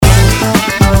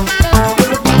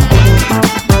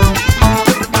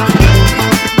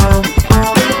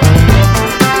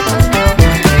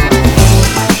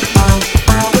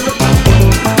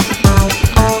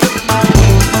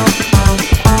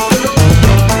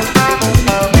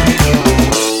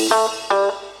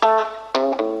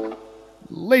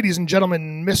ladies and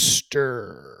gentlemen,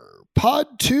 Mr.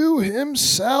 Pod 2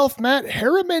 himself, Matt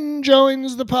Harriman,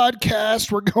 joins the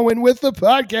podcast. We're going with the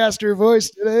podcaster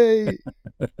voice today.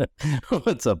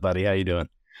 What's up, buddy? How you doing?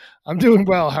 I'm doing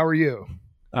well. How are you?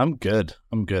 I'm good,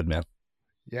 man.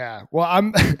 Yeah. Well,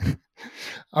 I'm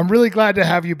really glad to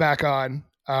have you back on.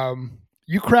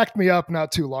 You cracked me up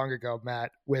not too long ago,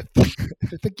 Matt, with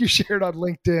I think you shared on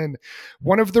LinkedIn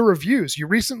one of the reviews. You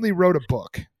recently wrote a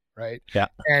book, right? Yeah.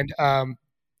 And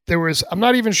I'm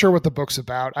not even sure what the book's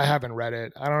about. I haven't read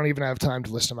it. I don't even have time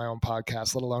to listen to my own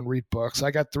podcast, let alone read books.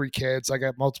 I got 3 kids. I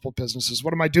got multiple businesses.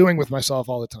 What am I doing with myself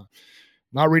all the time?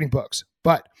 Not reading books.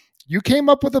 But you came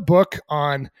up with a book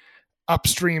on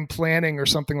Upstream Planning or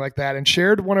something like that and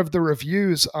shared one of the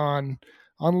reviews on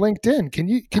LinkedIn. Can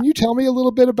you tell me a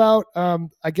little bit about,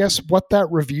 I guess, what that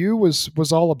review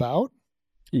was all about?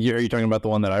 Are you talking about the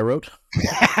one that I wrote?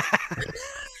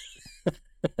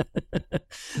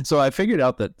 So I found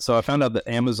out that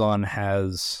Amazon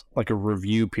has like a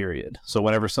review period. So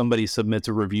whenever somebody submits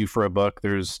a review for a book,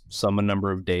 there's some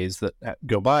number of days that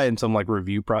go by and some like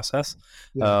review process.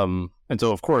 Yeah. And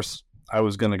so of course I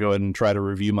was going to go ahead and try to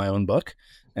review my own book,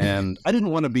 and I didn't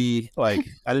want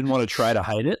to try to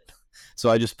hide it. So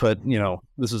I just put,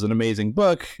 this is an amazing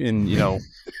book, and,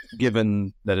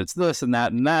 given that it's this and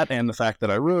that, and the fact that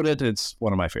I wrote it, it's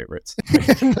one of my favorites.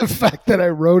 And the fact that I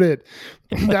wrote it,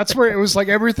 that's where it was like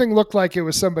everything looked like it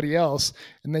was somebody else.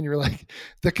 And then you're like,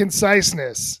 the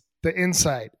conciseness, the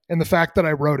insight, and the fact that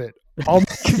I wrote it.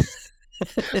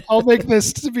 I'll make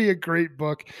this to be a great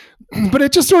book. But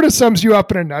it just sort of sums you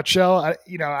up in a nutshell.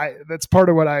 That's part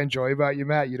of what I enjoy about you,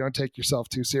 Matt. You don't take yourself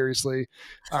too seriously,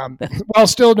 while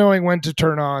still knowing when to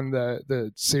turn on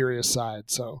the serious side.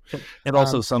 So it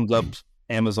also sums up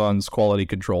Amazon's quality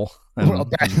control. Well,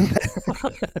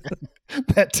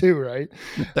 that too, right?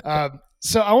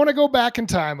 So I want to go back in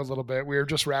time a little bit. We were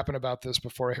just rapping about this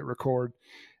before I hit record.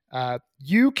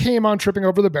 You came on Tripping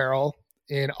Over the Barrel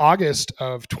in August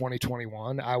of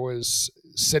 2021. I was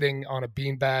sitting on a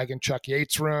beanbag in Chuck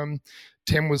Yates' room.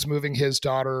 Tim was moving his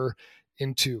daughter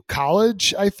into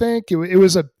college, I think. It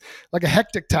was a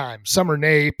hectic time. Summer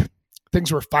NAPE.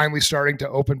 Things were finally starting to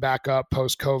open back up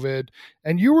post-COVID.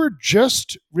 And you were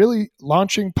just really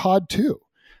launching Pod 2.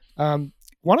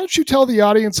 Why don't you tell the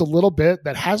audience a little bit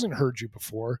that hasn't heard you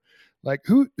before? Like,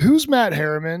 who's Matt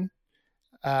Harriman?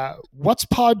 What's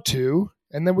Pod 2?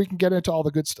 And then we can get into all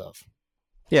the good stuff.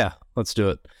 Yeah, let's do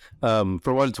it.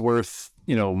 For what it's worth,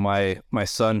 my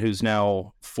son, who's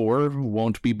now 4,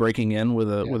 won't be breaking in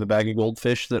with a bag of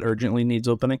goldfish that urgently needs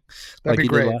opening. That'd be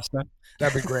great. Last time.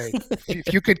 That'd be great.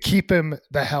 If you could keep him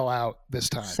the hell out this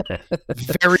time.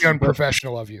 Very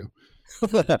unprofessional of you.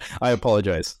 I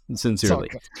apologize sincerely.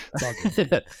 It's all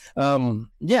good.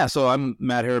 Yeah, so I'm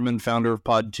Matt Harriman, founder of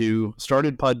Pod 2.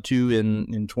 Started Pod 2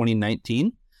 in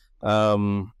 2019.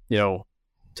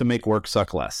 To make work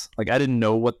suck less. Like, I didn't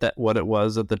know what it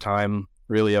was at the time.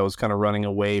 Really, I was kind of running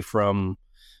away from,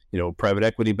 private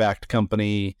equity backed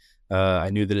company. I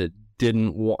knew that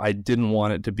I didn't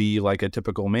want it to be like a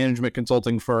typical management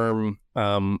consulting firm.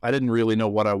 I didn't really know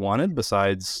what I wanted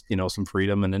besides, some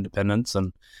freedom and independence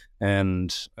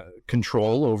and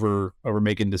control over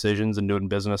making decisions and doing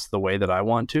business the way that I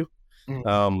want to.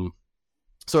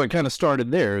 So it kind of started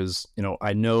there.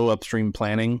 I know Upstream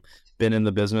Planning. Been in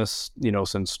the business,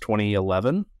 since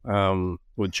 2011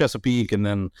 with Chesapeake, and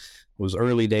then was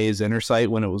early days Intersight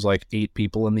when it was like 8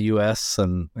 people in the U.S.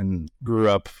 and grew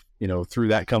up, through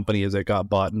that company as it got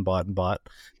bought, and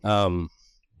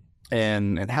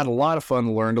had a lot of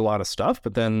fun, learned a lot of stuff.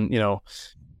 But then,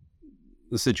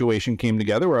 the situation came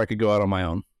together where I could go out on my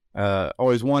own.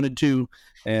 Always wanted to,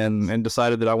 and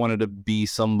decided that I wanted to be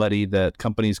somebody that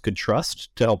companies could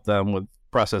trust to help them with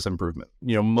process improvement,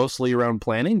 mostly around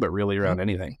planning, but really around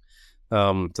anything.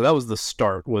 So that was the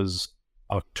start, was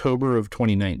October of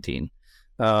 2019,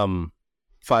 5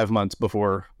 months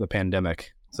before the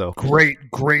pandemic. So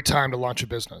great time to launch a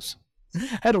business.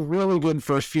 Had a really good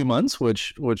first few months,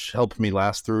 which helped me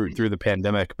last through the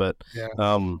pandemic. But that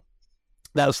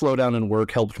slowdown in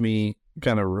work helped me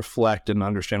kind of reflect and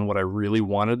understand what I really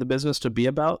wanted the business to be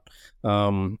about.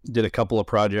 Did a couple of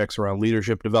projects around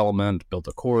leadership development, built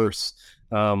a course,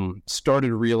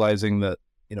 started realizing that,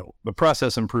 the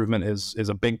process improvement is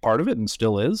a big part of it and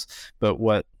still is. But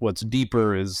what's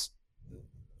deeper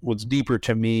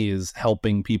to me is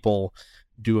helping people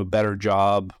do a better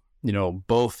job,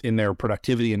 both in their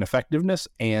productivity and effectiveness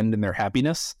and in their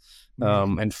happiness,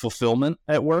 and fulfillment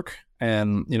at work.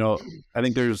 And, I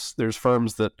think there's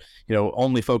firms that,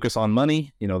 only focus on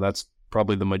money. That's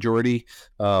probably the majority.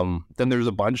 Then there's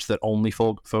a bunch that only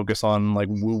focus on like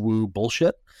woo-woo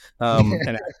bullshit.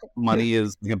 And money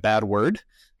is a bad word.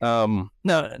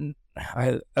 No,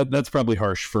 that's probably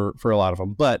harsh for a lot of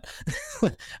them, but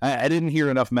I didn't hear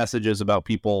enough messages about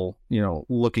people,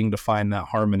 looking to find that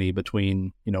harmony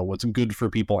between, what's good for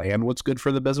people and what's good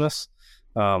for the business.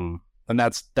 And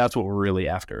that's what we're really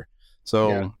after.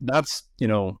 So that's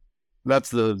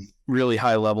the really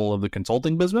high level of the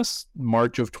consulting business.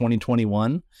 March of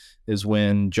 2021 is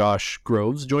when Josh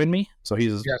Groves joined me. So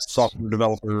he's a software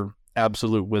developer,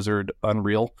 absolute wizard,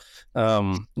 unreal.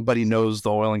 But he knows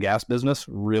the oil and gas business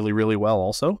really, really well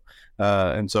also.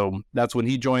 And so that's when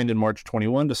he joined in March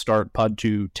 21 to start Pod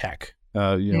 2 Tech.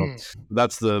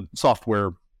 That's the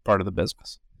software part of the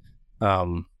business.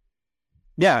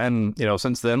 And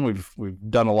since then we've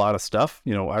done a lot of stuff.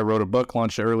 I wrote a book,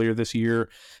 launched it earlier this year.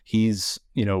 He's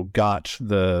got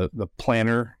the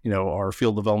planner, our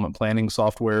field development planning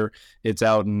software. It's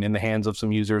out and in the hands of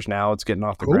some users now. It's getting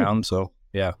off the ground. So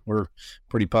yeah, we're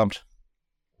pretty pumped.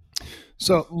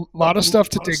 So a lot of stuff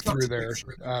to dig through there.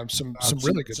 Some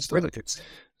really good stuff.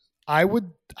 I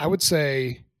would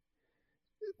say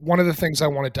one of the things I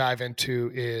want to dive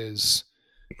into is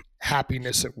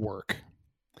happiness at work.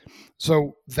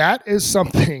 So that is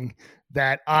something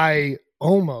that I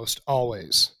almost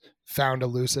always found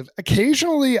elusive.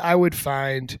 Occasionally I would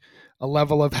find a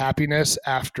level of happiness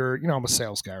after, I'm a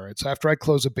sales guy, right? So after I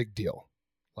close a big deal,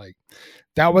 like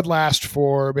that would last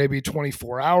for maybe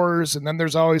 24 hours. And then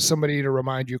there's always somebody to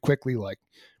remind you quickly, like,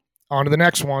 on to the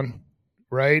next one,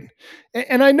 right?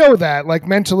 And I know that, like,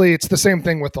 mentally, it's the same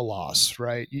thing with the loss,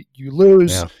 right? You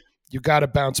lose, you got to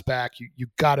bounce back. You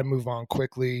got to move on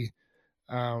quickly.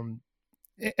 And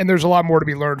there's a lot more to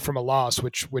be learned from a loss,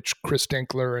 which Chris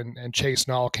Dinkler and Chase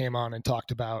Knoll came on and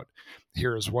talked about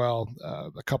here as well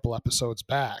a couple episodes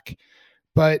back.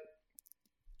 But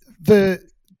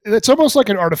it's almost like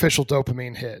an artificial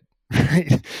dopamine hit,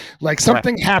 right? Like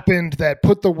something happened that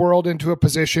put the world into a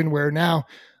position where now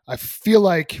I feel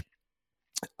like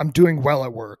I'm doing well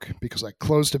at work because I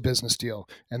closed a business deal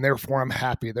and therefore I'm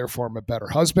happy. Therefore I'm a better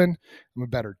husband. I'm a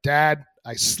better dad.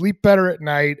 I sleep better at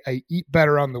night. I eat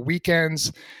better on the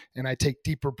weekends and I take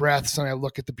deeper breaths and I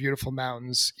look at the beautiful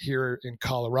mountains here in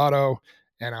Colorado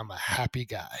and I'm a happy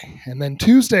guy. And then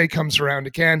Tuesday comes around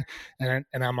again and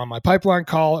I'm on my pipeline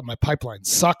call and my pipeline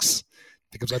sucks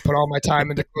because I put all my time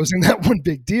into closing that one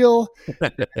big deal.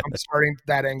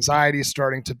 That anxiety is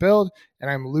starting to build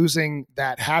and I'm losing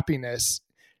that happiness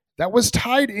that was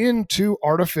tied into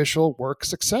artificial work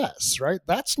success, right?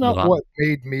 That's not what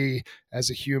made me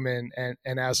as a human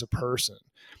and as a person.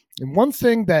 And one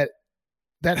thing that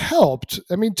helped,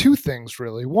 two things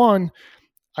really. One,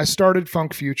 I started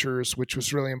Funk Futures, which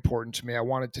was really important to me. I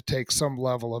wanted to take some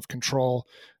level of control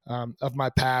of my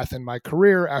path and my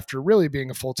career after really being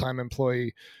a full-time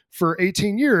employee for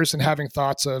 18 years and having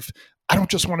thoughts of, I don't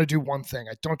just want to do one thing.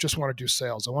 I don't just want to do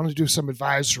sales. I want to do some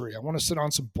advisory. I want to sit on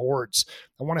some boards.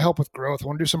 I want to help with growth. I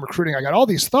want to do some recruiting. I got all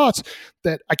these thoughts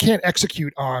that I can't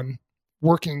execute on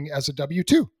working as a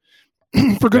W-2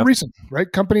 for good reason,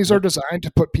 right? Companies are designed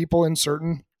to put people in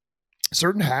certain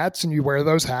hats and you wear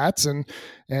those hats and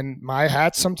my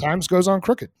hat sometimes goes on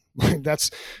crooked.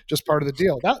 That's just part of the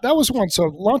deal. That was one. So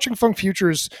launching Funk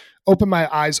Futures opened my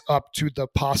eyes up to the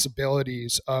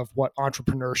possibilities of what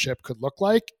entrepreneurship could look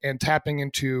like and tapping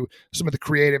into some of the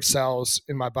creative cells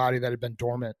in my body that had been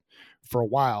dormant for a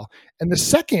while. And the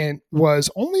second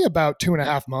was only about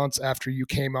 2.5 months after you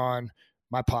came on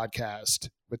my podcast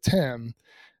with Tim,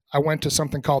 I went to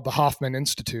something called the Hoffman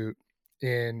Institute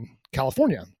in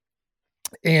California.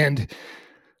 And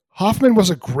Hoffman was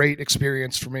a great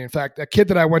experience for me. In fact, a kid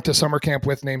that I went to summer camp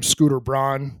with named Scooter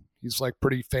Braun, he's like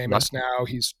pretty famous now.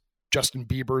 He's Justin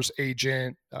Bieber's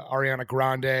agent, Ariana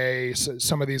Grande,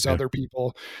 some of these other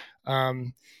people.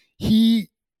 He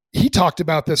talked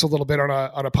about this a little bit on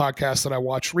a podcast that I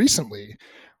watched recently,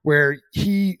 where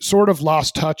he sort of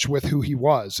lost touch with who he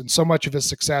was. And so much of his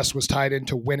success was tied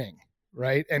into winning,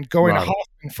 right? And going to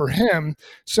Hoffman for him,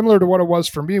 similar to what it was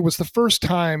for me, was the first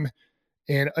time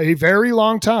in a very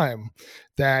long time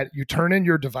that you turn in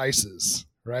your devices,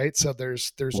 right? So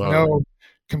there's no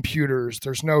computers,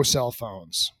 there's no cell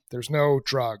phones, there's no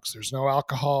drugs, there's no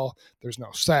alcohol, there's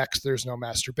no sex, there's no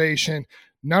masturbation,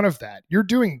 none of that. You're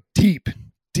doing deep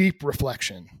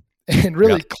reflection and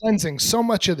really cleansing so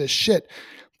much of this shit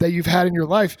that you've had in your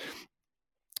life.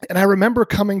 And I remember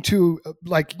coming to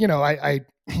I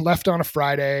left on a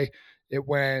Friday. It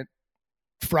went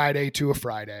Friday to a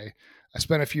Friday. I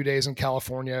spent a few days in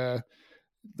California,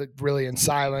 really in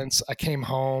silence. I came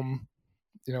home,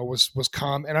 was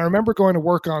calm. And I remember going to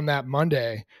work on that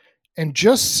Monday And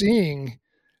just seeing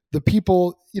the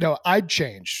people, I'd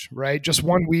changed, right? Just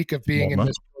 1 week of being in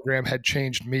this program had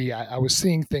changed me. I was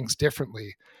seeing things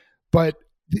differently. But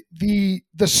the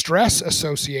stress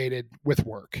associated with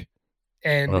work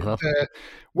and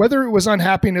whether it was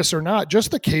unhappiness or not,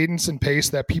 just the cadence and pace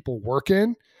that people work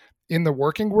in the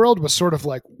working world was sort of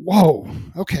like, whoa,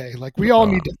 okay, like we all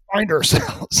need to find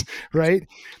ourselves, right?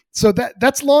 So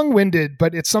that's long-winded,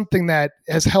 but it's something that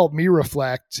has helped me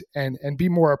reflect and be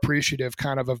more appreciative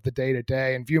kind of the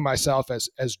day-to-day and view myself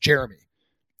as Jeremy,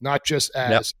 not just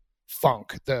as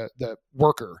Funk, the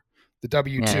worker, the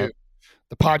W-2,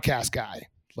 the podcast guy,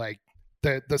 like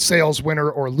the sales winner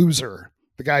or loser,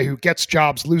 the guy who gets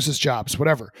jobs, loses jobs,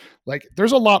 whatever. Like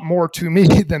there's a lot more to me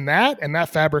than that. And that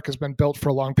fabric has been built for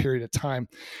a long period of time.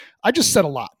 I just said a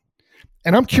lot.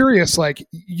 And I'm curious, like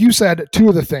you said, two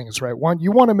of the things, right? One,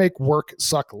 you want to make work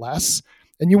suck less,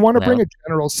 and you want to bring a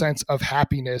general sense of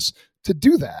happiness to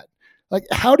do that. Like,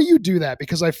 how do you do that?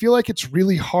 Because I feel like it's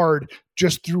really hard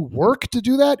just through work to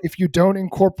do that if you don't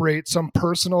incorporate some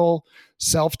personal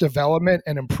self-development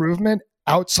and improvement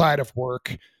outside of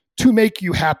work to make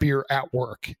you happier at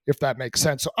work, if that makes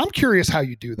sense. So I'm curious how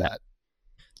you do that.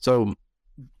 So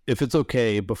if it's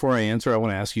okay, before I answer, I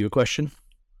want to ask you a question.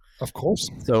 Of course.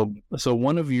 So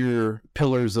one of your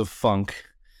pillars of Funk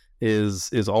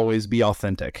is always be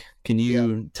authentic. Can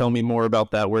you tell me more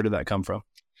about that? Where did that come from?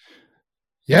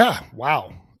 Yeah.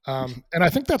 Wow. And I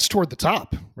think that's toward the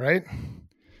top, right?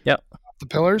 Yep. The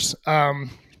pillars. I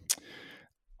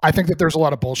think that there's a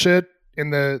lot of bullshit in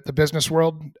the business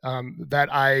world that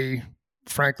I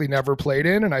frankly never played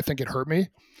in. And I think it hurt me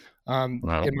in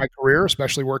my career,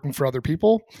 especially working for other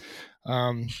people.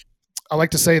 I like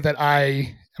to say that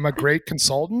I am a great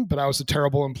consultant, but I was a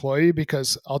terrible employee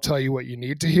because I'll tell you what you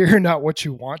need to hear, not what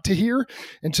you want to hear.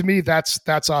 And to me, that's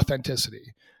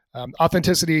authenticity.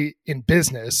 Authenticity in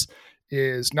business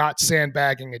is not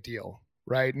sandbagging a deal,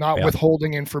 right? Not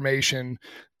withholding information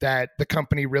that the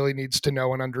company really needs to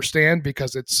know and understand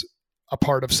because it's a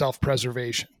part of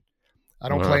self-preservation. I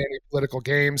don't play any political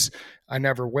games. I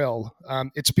never will.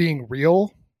 It's being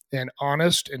real and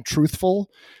honest and truthful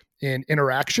in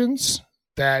interactions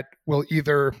that will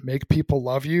either make people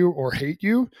love you or hate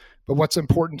you. But what's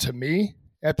important to me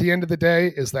at the end of the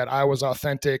day is that I was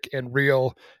authentic and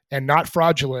real and not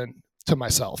fraudulent to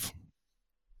myself.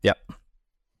 Yep.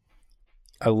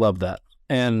 I love that.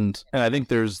 And I think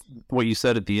there's what you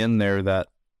said at the end there, that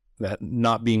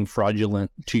not being fraudulent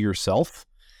to yourself.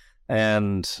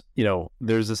 And,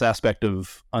 there's this aspect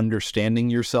of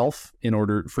understanding yourself. In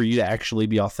order for you to actually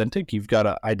be authentic, you've got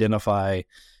to identify,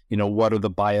 what are the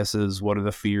biases, what are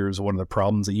the fears, what are the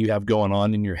problems that you have going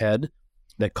on in your head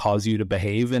that cause you to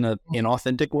behave in an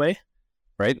inauthentic way,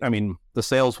 right? I mean, the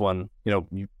sales one,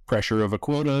 pressure of a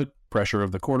quota, pressure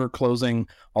of the quarter closing,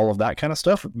 all of that kind of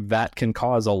stuff, that can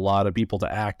cause a lot of people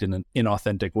to act in an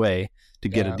inauthentic way to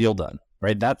get a deal done,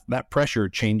 right? That pressure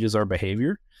changes our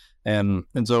behavior. And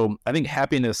so I think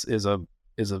happiness is a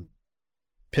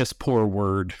piss poor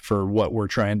word for what we're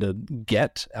trying to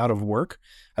get out of work.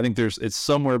 I think it's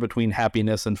somewhere between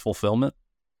happiness and fulfillment,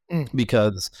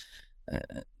 because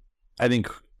I think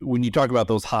when you talk about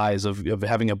those highs of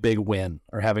having a big win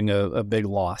or having a big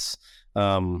loss,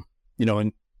 and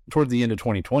towards the end of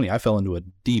 2020, I fell into a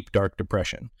deep, dark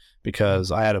depression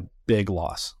because I had a big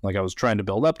loss. Like I was trying to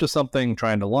build up to something,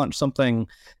 trying to launch something,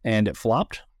 and it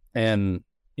flopped. And,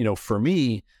 for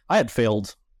me, I had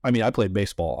failed. I mean, I played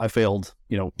baseball. I failed,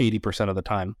 80% of the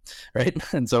time, right?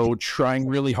 And so trying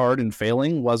really hard and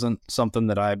failing wasn't something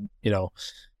that I,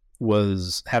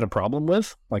 had a problem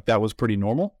with. Like that was pretty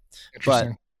normal.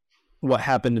 But what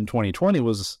happened in 2020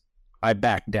 was I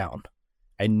backed down.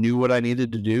 I knew what I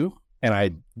needed to do and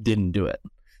I didn't do it.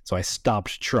 So I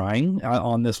stopped trying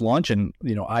on this launch and,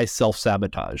 I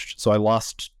self-sabotaged. So I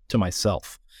lost to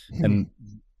myself and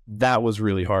that was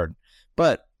really hard.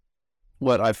 But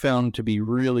what I found to be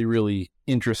really, really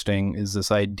interesting is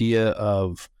this idea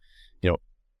of,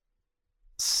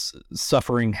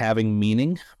 suffering having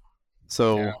meaning.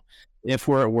 So if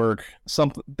we're at work,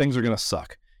 some things are going to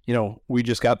suck. We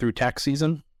just got through tax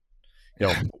season.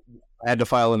 I had to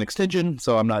file an extension,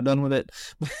 so I'm not done with it.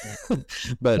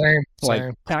 But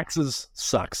same. Taxes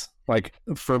sucks. Like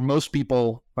for most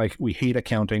people, like we hate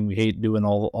accounting, we hate doing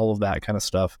all of that kind of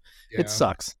stuff. It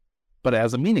sucks, but it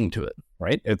has a meaning to it,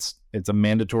 right? It's a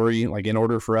mandatory, like in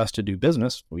order for us to do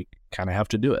business, we kind of have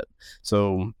to do it.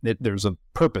 So there's a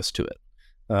purpose to it.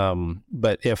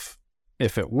 But if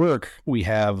at work we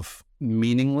have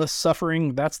meaningless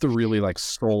suffering, that's the really like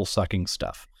soul sucking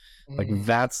stuff. Like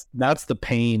that's the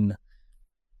pain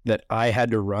that I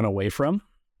had to run away from.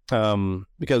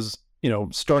 Because,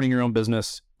 starting your own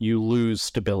business, you lose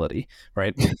stability,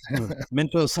 right?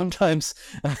 Mental sometimes,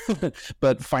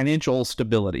 but financial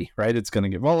stability, right? It's going to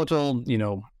get volatile.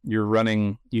 You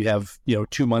have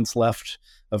 2 months left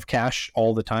of cash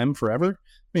all the time forever.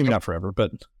 Maybe not forever,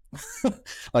 but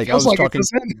like I Feels was like it talking.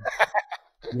 doesn't.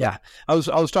 Yeah, I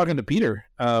was talking to Peter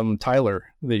Tyler,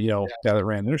 the guy that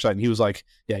ran Intersite, and he was like,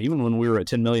 yeah, even when we were at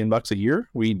 $10 million a year,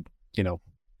 we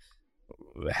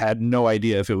had no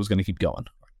idea if it was going to keep going.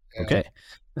 Yeah. Okay.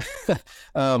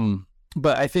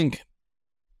 But I think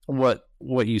what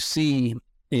you see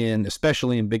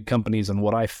especially in big companies, and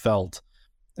what I felt,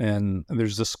 and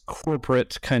there's this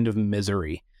corporate kind of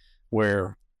misery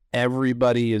where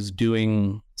everybody is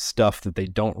doing stuff that they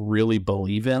don't really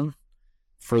believe in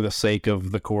for the sake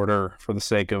of the quarter, for the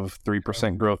sake of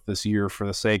 3% growth this year, for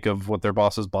the sake of what their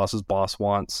boss's boss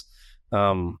wants.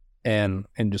 And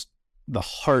just the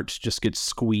heart just gets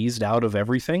squeezed out of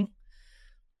everything.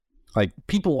 Like,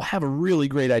 people have a really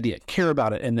great idea, care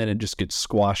about it, and then it just gets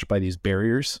squashed by these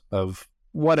barriers of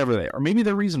whatever they are. Maybe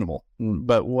they're reasonable,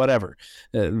 but whatever.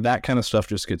 That kind of stuff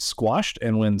just gets squashed.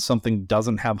 And when something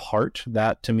doesn't have heart,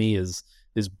 that to me is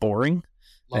boring.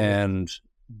 Love it.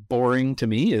 Boring to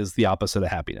me is the opposite of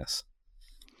happiness.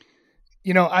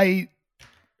 I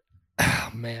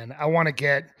want to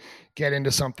get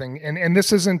into something, and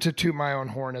this isn't to toot my own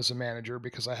horn as a manager,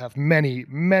 because I have many,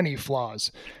 many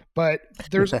flaws, but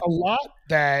there's a lot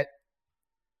that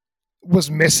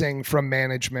was missing from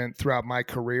management throughout my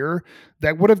career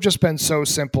that would have just been so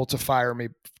simple to fire me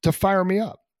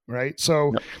up. Right.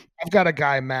 So yep. I've got a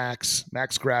guy, Max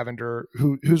Gravender,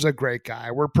 who's a great guy.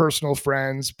 We're personal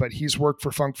friends, but he's worked for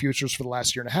Funk Futures for the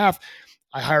last year and a half.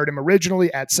 I hired him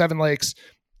originally at Seven Lakes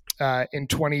in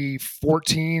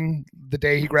 2014, the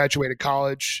day he graduated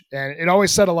college. And it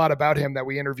always said a lot about him that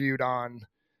we interviewed on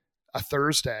a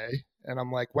Thursday. And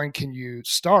I'm like, when can you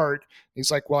start?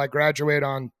 He's like, well, I graduate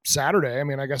on Saturday. I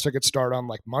mean, I guess I could start on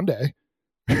like Monday.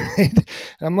 And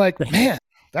I'm like, man,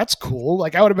 that's cool.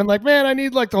 Like, I would have been like, man, I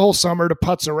need like the whole summer to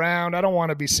putz around. I don't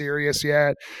want to be serious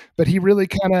yet. But he really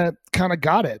kind of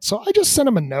got it. So I just sent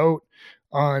him a note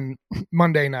on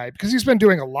Monday night, because he's been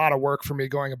doing a lot of work for me,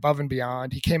 going above and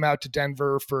beyond. He came out to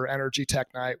Denver for Energy Tech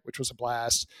Night, which was a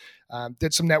blast.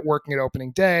 Did some networking at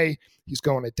opening day. He's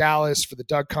going to Dallas for the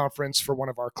Doug conference for one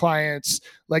of our clients.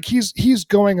 Like, he's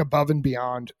going above and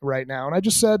beyond right now. And I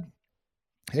just said,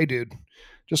 hey, dude,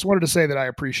 just wanted to say that I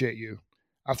appreciate you.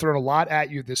 I've thrown a lot at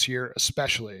you this year,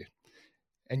 especially,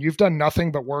 and you've done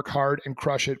nothing but work hard and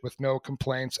crush it with no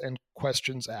complaints and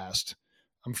questions asked.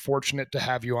 I'm fortunate to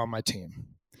have you on my team.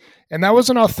 And that was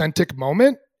an authentic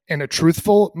moment and a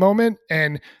truthful moment.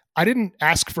 And I didn't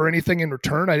ask for anything in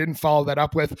return. I didn't follow that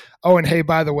up with, oh, and hey,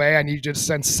 by the way, I need you to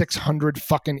send 600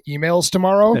 fucking emails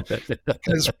tomorrow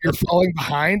because you're falling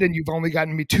behind and you've only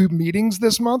gotten me 2 meetings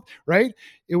this month, right?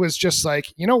 It was just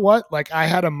like, you know what? Like, I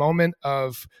had a moment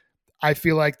of, I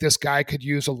feel like this guy could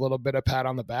use a little bit of pat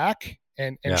on the back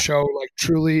and show like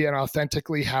truly and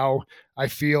authentically how I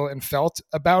feel and felt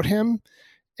about him.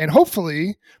 And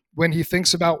hopefully when he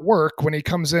thinks about work, when he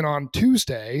comes in on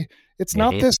Tuesday, it's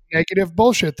not this negative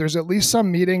bullshit. There's at least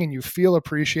some meeting and you feel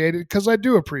appreciated, because I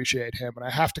do appreciate him and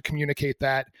I have to communicate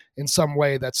that in some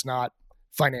way that's not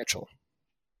financial.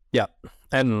 Yeah.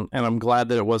 And I'm glad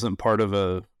that it wasn't part of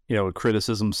a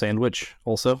criticism sandwich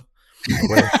also.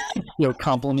 Where,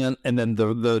 compliment and then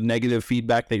the negative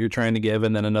feedback that you're trying to give,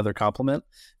 and then another compliment.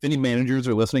 If any managers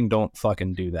are listening, don't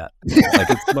fucking do that.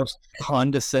 Like, it's the most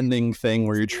condescending thing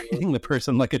where you're treating the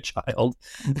person like a child.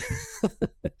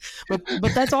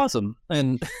 but that's awesome.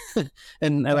 And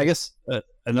I guess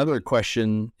another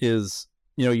question is,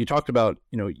 you talked about,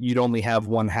 you'd only have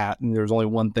one hat and there's only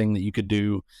one thing that you could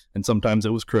do, and sometimes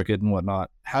it was crooked and whatnot.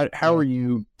 How are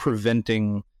you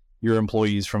preventing your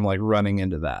employees from like running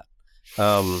into that?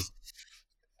 I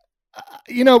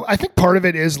think part of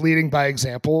it is leading by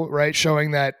example, right?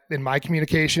 Showing that in my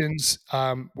communications,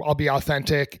 I'll be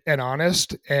authentic and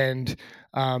honest and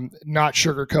not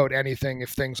sugarcoat anything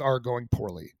if things are going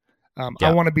poorly.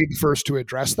 I want to be the first to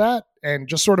address that. And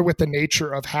just sort of with the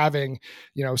nature of having,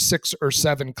 6 or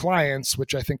 7 clients,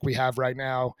 which I think we have right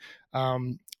now,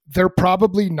 they're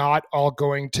probably not all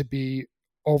going to be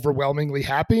overwhelmingly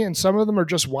happy. And some of them are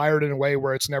just wired in a way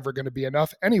where it's never going to be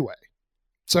enough anyway.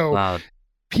 So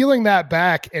peeling that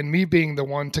back and me being the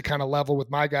one to kind of level with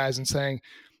my guys and saying,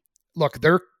 look,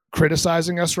 they're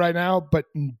criticizing us right now, but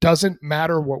doesn't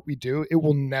matter what we do, it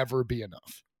will never be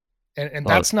enough. And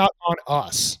that's not on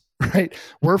us, right?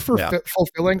 We're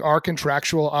fulfilling our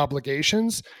contractual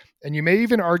obligations, and you may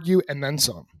even argue and then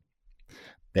some.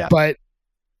 Yeah. But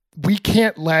we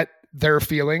can't let their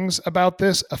feelings about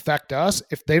this affect us.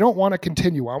 If they don't want to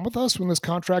continue on with us when this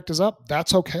contract is up,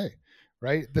 that's okay,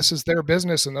 right? This is their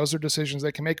business and those are decisions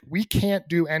they can make. We can't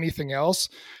do anything else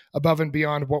above and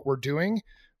beyond what we're doing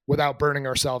without burning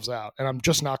ourselves out. And I'm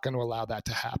just not going to allow that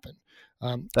to happen.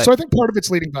 So I think part of it's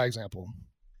leading by example.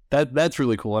 That's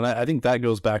really cool. And I think that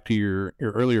goes back to your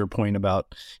earlier point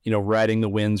about, riding the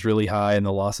wins really high and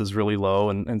the losses really low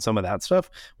and some of that stuff.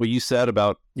 What you said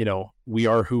about, we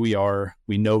are who we are,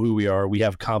 we know who we are, we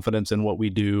have confidence in what we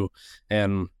do.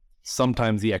 And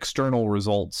sometimes the external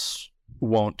results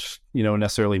won't,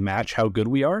 necessarily match how good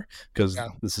we are, because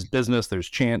this is business, there's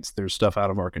chance, there's stuff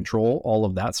out of our control, all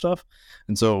of that stuff.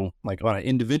 And so like on an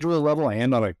individual level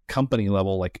and on a company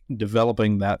level, like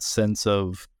developing that sense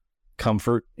of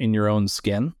comfort in your own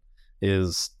skin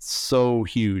is so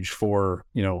huge for,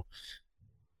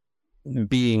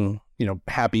 being,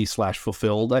 happy /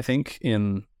 fulfilled, I think,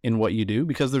 in what you do,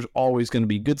 because there's always going to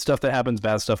be good stuff that happens,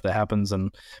 bad stuff that happens,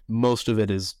 and most of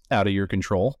it is out of your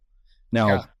control.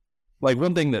 Now, like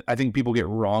one thing that I think people get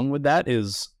wrong with that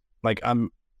is like,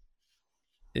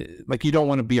 you don't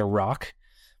want to be a rock.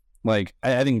 Like,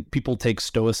 I think people take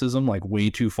stoicism like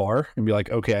way too far and be like,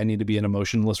 okay, I need to be an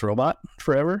emotionless robot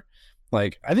forever.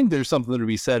 Like, I think there's something to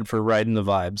be said for riding the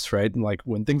vibes, right? And like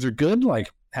when things are good, like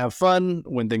have fun.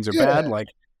 When things are bad, like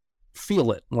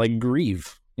feel it, like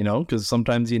grieve, because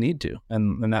sometimes you need to,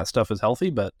 and that stuff is healthy,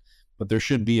 but there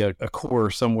should be a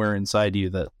core somewhere inside you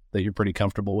that you're pretty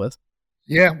comfortable with.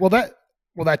 Yeah. Well,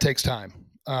 that takes time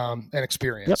and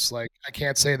experience. Yep. Like I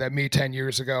can't say that me 10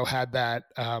 years ago had that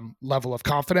level of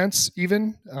confidence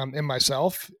even in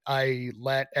myself. I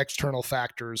let external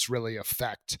factors really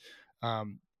affect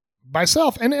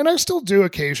myself, and I still do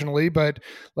occasionally, but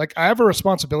like I have a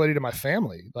responsibility to my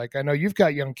family. Like I know you've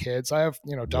got young kids. I have,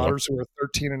 daughters who are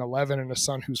 13 and 11 and a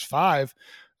son who's 5.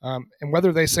 And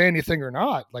whether they say anything or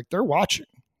not, like they're watching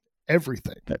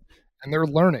everything and they're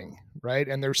learning, right?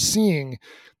 And they're seeing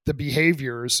the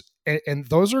behaviors, and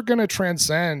those are going to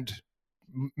transcend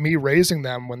me raising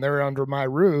them when they're under my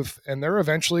roof, and they're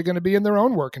eventually going to be in their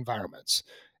own work environments.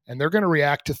 And they're going to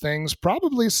react to things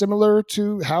probably similar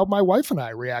to how my wife and I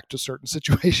react to certain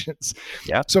situations.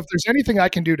 Yeah. So if there's anything I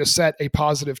can do to set a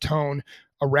positive tone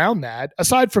around that,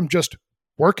 aside from just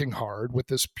working hard with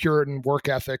this Puritan work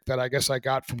ethic that I guess I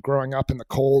got from growing up in the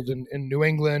cold in New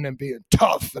England and being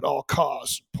tough at all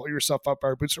costs, pull yourself up by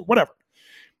your boots or whatever.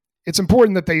 It's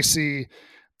important that they see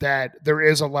that there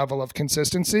is a level of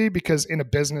consistency, because in a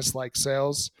business like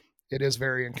sales, it is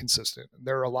very inconsistent.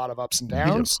 There are a lot of ups and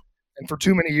downs. Yeah. And for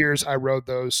too many years, I rode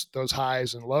those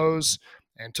highs and lows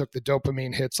and took the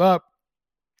dopamine hits up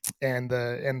and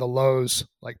the lows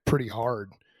like pretty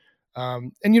hard.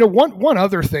 And one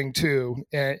other thing too,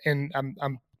 and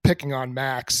I'm picking on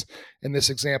Max in this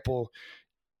example.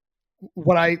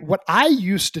 What I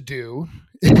used to do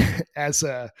as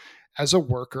a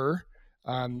worker,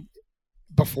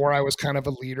 before I was kind of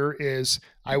a leader, is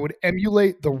I would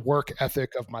emulate the work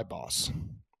ethic of my boss.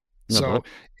 So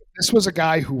this was a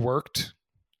guy who worked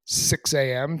 6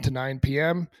 a.m. to 9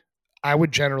 p.m., I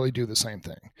would generally do the same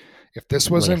thing. If this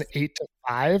was an 8 to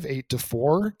 5, 8 to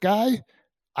 4 guy,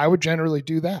 I would generally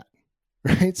do that,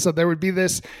 right? So there would be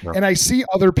this, and I see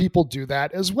other people do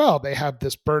that as well. They have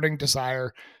this burning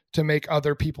desire to make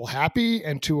other people happy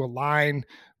and to align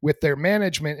with their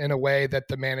management in a way that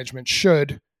the management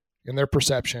should, in their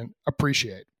perception,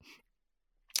 appreciate.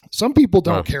 Some people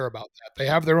don't care about that. They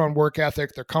have their own work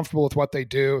ethic. They're comfortable with what they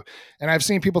do. And I've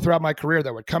seen people throughout my career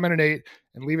that would come in at 8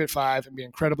 and leave at 5 and be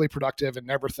incredibly productive and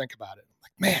never think about it. I'm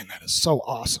like, man, that is so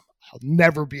awesome. I'll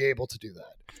never be able to do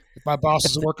that. If my boss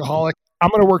is a workaholic,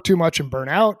 I'm going to work too much and burn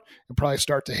out and probably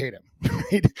start to hate him.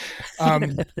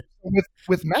 Right?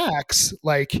 With Max,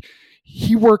 like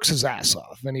he works his ass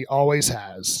off, and he always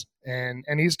has. And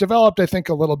he's developed, I think,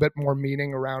 a little bit more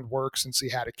meaning around work since he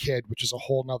had a kid, which is a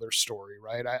whole nother story,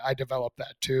 right? I developed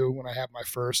that too when I had my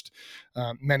first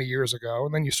many years ago,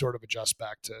 and then you sort of adjust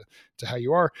back to how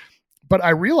you are. But I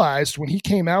realized when he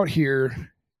came out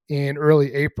here in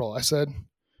early April, I said,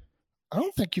 I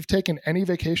don't think you've taken any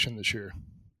vacation this year.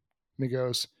 And he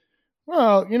goes,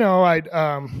 well, I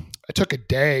took a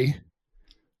day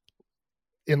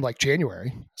in like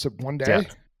January. I said, one day?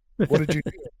 Yeah. What did you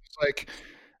do? It's like,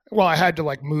 well, I had to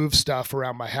like move stuff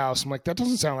around my house. I'm like, that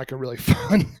doesn't sound like a really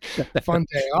fun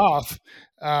day off.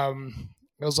 I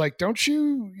was like, don't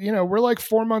you, we're like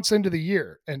 4 months into the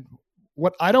year. And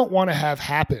what I don't want to have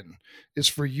happen is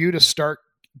for you to start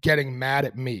getting mad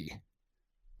at me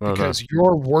because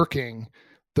you're working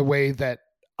the way that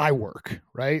I work,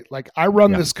 right? Like I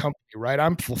run this company, right?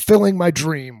 I'm fulfilling my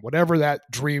dream, whatever that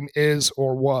dream is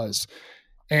or was.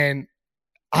 And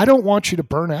I don't want you to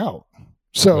burn out.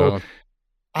 So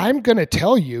I'm going to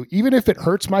tell you, even if it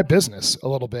hurts my business a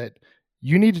little bit,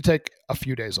 you need to take a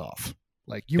few days off.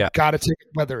 Like you got to take it,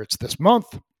 whether it's this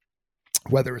month,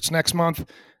 whether it's next month,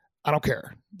 I don't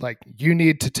care. Like you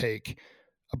need to take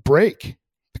a break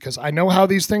because I know how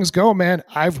these things go, man.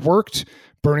 I've worked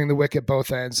burning the wick at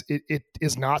both ends. It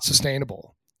is not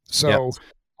sustainable. So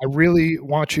I really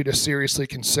want you to seriously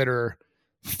consider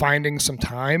finding some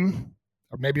time,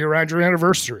 or maybe around your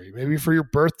anniversary, maybe for your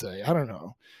birthday. I don't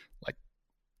know. Like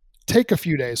take a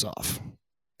few days off.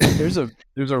 There's a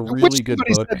really good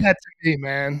book. Said that to me,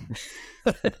 man.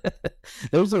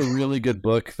 There was a really good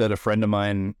book that a friend of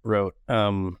mine wrote.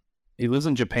 He lives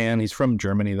in Japan. He's from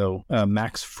Germany though.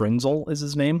 Max Frenzel is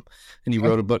his name, and he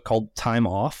wrote a book called Time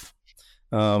Off.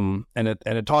 And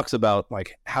it talks about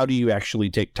like how do you actually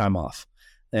take time off,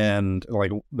 and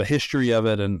like the history of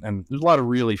it, and there's a lot of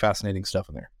really fascinating stuff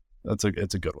in there. It's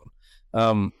a good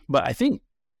one. But I think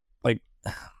like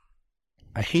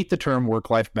I hate the term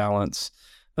work-life balance.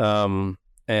 And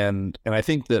I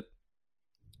think that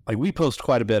like we post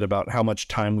quite a bit about how much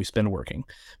time we spend working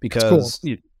because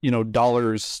you know,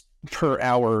 dollars per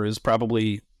hour is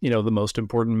probably, you know, the most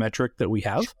important metric that we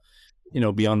have, you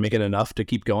know, beyond making enough to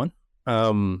keep going.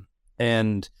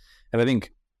 And I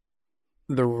think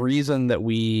the reason that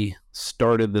we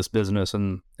started this business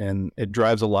and it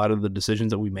drives a lot of the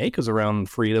decisions that we make is around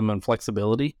freedom and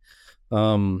flexibility.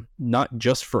 Not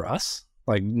just for us,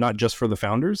 like not just for the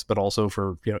founders, but also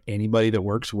for, you know, anybody that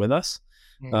works with us.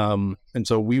 And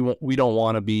so we don't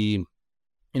want to be,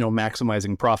 you know,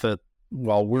 maximizing profit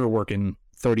while we're working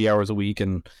 30 hours a week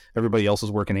and everybody else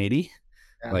is working 80,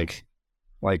 like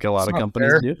a lot of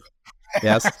companies do.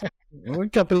 Yes.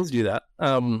 Companies do that.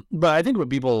 But I think what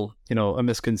people, you know, a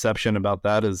misconception about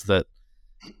that is that,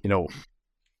 you know,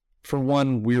 for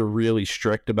one, we're really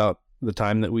strict about the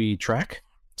time that we track.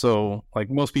 So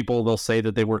like most people, they'll say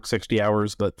that they work 60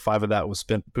 hours, but 5 of that was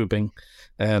spent pooping.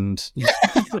 And there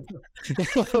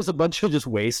was a bunch of just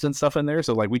waste and stuff in there.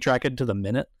 So like we track it to the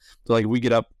minute. So like we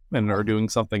get up and are doing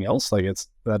something else, like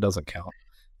that doesn't count.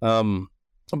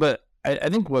 But I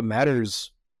think what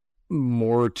matters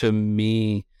more to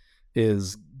me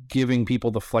is giving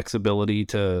people the flexibility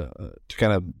to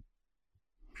kind of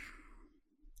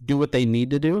do what they need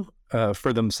to do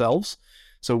for themselves.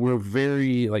 So we're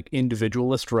very like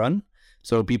individualist run.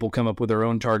 So people come up with their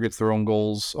own targets, their own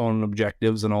goals, own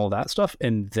objectives, and all that stuff,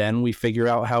 and then we figure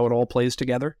out how it all plays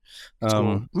together.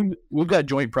 We've got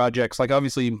joint projects, like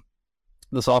obviously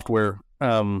the software,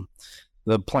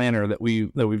 the planner that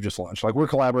we've just launched. Like we're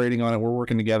collaborating on it, we're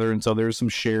working together, and so there's some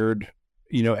shared,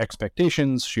 you know,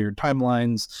 expectations, shared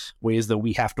timelines, ways that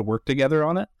we have to work together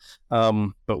on it.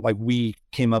 But like we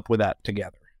came up with that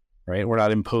together. Right. We're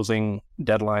not imposing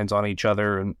deadlines on each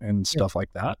other and stuff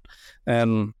like that.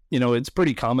 And, you know, it's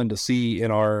pretty common to see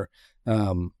in our,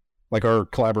 like our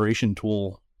collaboration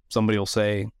tool, somebody will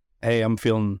say, hey, I'm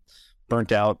feeling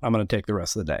burnt out. I'm going to take the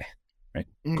rest of the day. Right.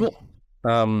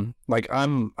 Cool. Like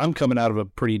I'm coming out of a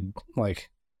pretty, like,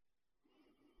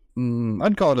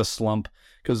 I'd call it a slump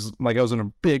because like I was in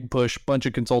a big push, bunch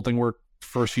of consulting work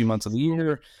first few months of the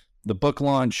year, the book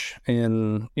launch,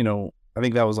 and, you know, I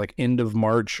think that was like end of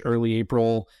March, early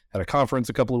April, at a conference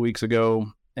a couple of weeks ago.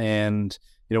 And,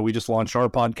 you know, we just launched our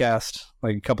podcast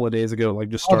like a couple of days ago, like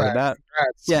just started that.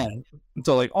 Yeah.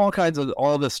 So like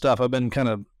all this stuff, I've been kind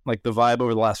of like the vibe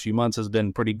over the last few months has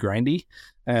been pretty grindy.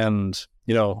 And,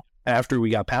 you know, after we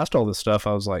got past all this stuff,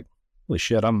 I was like, holy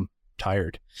shit, I'm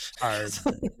tired.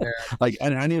 Like,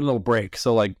 and I need a little break.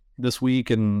 So like this week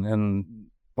and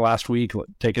last week,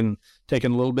 taking a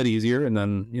little bit easier and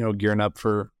then, you know, gearing up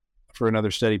for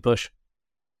another steady push.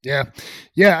 Yeah.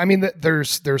 I mean,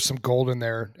 there's some gold in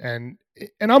there, and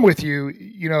I'm with you.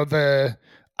 You know,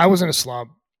 I was in a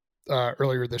slump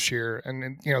earlier this year,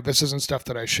 and you know, this isn't stuff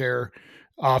that I share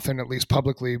often, at least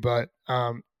publicly, but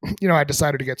you know, I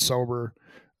decided to get sober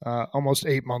almost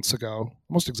 8 months ago,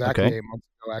 almost exactly 8 months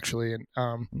ago, actually. And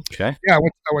yeah, I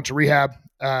went to rehab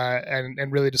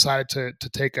and really decided to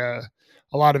take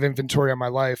a lot of inventory on my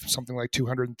life, something like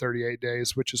 238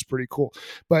 days, which is pretty cool.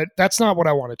 But that's not what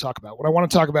I want to talk about. What I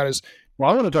want to talk about is... Well,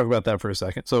 I want to talk about that for a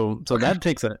second. So that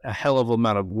takes a hell of a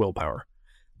amount of willpower.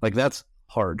 Like that's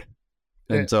hard.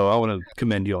 And so I want to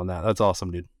commend you on that. That's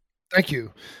awesome, dude. Thank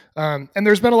you. And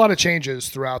there's been a lot of changes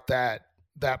throughout that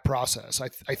process.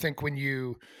 I think when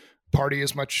you party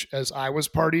as much as I was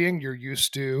partying, you're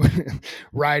used to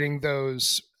riding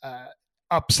those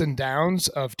ups and downs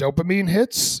of dopamine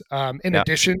hits, in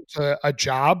addition to a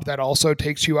job that also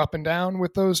takes you up and down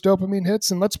with those dopamine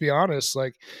hits. And let's be honest,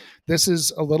 like this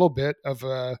is a little bit of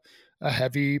a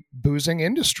heavy boozing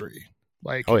industry.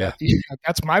 Like, Oh yeah.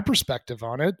 that's my perspective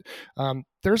on it.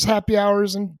 There's happy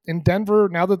hours in Denver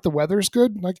now that the weather's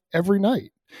good, like every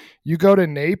night. You go to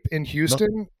Nape in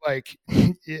Houston, like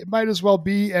it might as well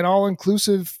be an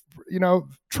all-inclusive,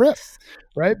 trip,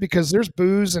 right? Because there's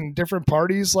booze and different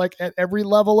parties like at every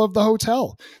level of the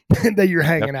hotel that you're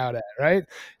hanging out at, right?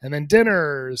 And then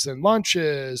dinners and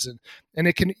lunches, and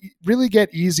it can really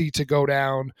get easy to go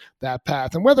down that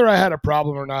path. And whether I had a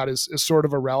problem or not is sort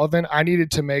of irrelevant. I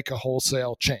needed to make a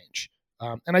wholesale change,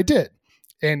 and I did.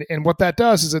 And what that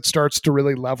does is it starts to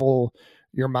really level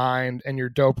your mind and your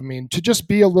dopamine to just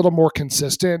be a little more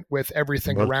consistent with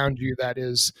everything around you that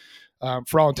is,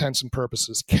 for all intents and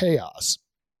purposes, chaos.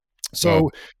 So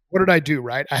what did I do,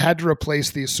 right? I had to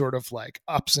replace these sort of like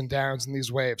ups and downs and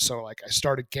these waves. So like I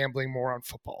started gambling more on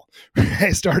football.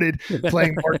 I started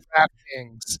playing more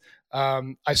DraftKings.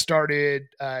 I started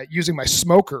using my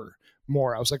smoker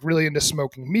more. I was like really into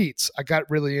smoking meats. I got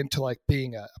really into like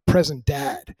being a present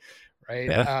dad, right?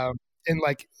 Yeah. And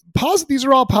like these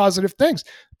are all positive things.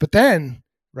 But then,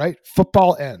 right,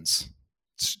 football ends.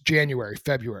 It's January,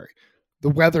 February. The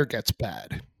weather gets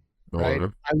bad, right?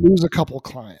 I lose a couple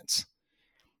clients.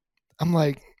 I'm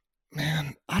like,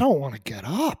 man, I don't want to get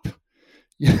up.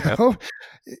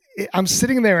 I'm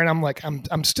sitting there and I'm like,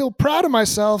 I'm still proud of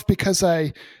myself because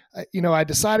I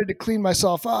decided to clean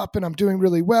myself up and I'm doing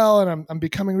really well and I'm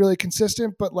becoming really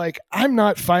consistent, but like, I'm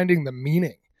not finding the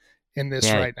meaning in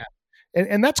this right now.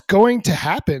 And that's going to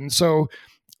happen. So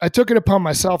I took it upon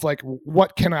myself, like,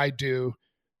 what can I do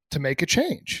to make a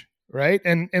change? Right.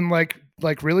 And like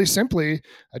really simply,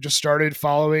 I just started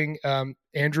following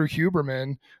Andrew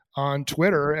Huberman on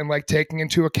Twitter and like taking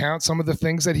into account some of the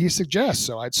things that he suggests.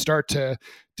 So I'd start to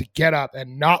get up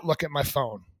and not look at my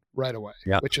phone right away,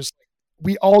 which is,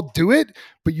 we all do it,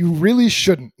 but you really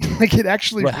shouldn't. Like, it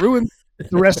actually ruins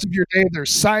the rest of your day.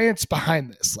 There's science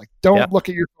behind this. Like, don't look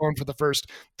at your phone for the first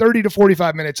 30 to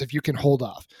 45 minutes if you can hold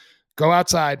off. Go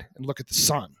outside and look at the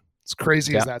sun. As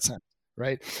crazy as that sounds,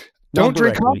 right? Don't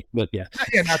drink coffee, but yeah,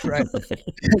 that's right.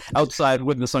 Outside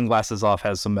with the sunglasses off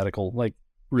has some medical, like,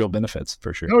 real benefits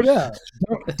for sure. Oh yeah,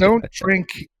 don't drink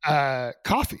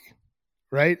coffee,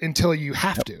 right, until you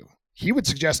have to. He would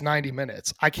suggest 90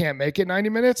 minutes. I can't make it 90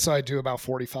 minutes, so I do about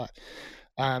 45.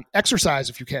 Exercise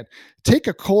if you can. Take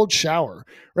a cold shower,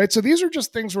 right? So these are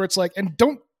just things where it's like, and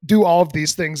don't do all of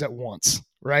these things at once,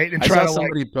 right? And I saw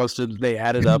somebody posted, they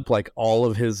added up like all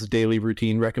of his daily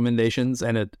routine recommendations,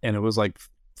 and it was like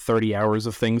 30 hours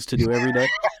of things to do every day.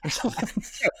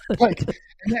 Like,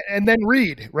 and then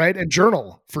read, right? And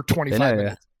journal for 25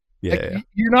 minutes.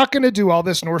 You're not going to do all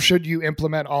this, nor should you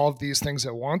implement all of these things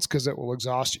at once because it will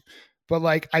exhaust you. But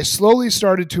like, I slowly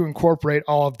started to incorporate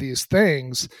all of these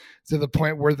things to the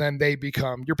point where then they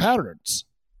become your patterns,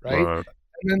 right? And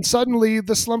then suddenly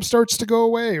the slump starts to go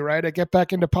away, right? I get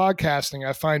back into podcasting.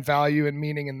 I find value and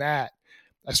meaning in that.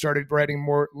 I started writing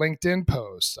more LinkedIn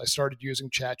posts. I started using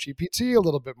ChatGPT a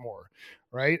little bit more,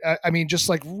 right? I mean, just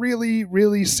like really,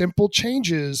 really simple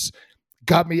changes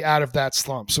got me out of that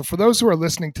slump. So for those who are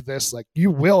listening to this, like,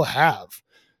 you will have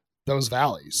those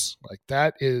valleys. Like,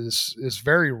 that is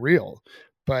very real,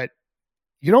 but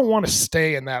you don't want to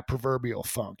stay in that proverbial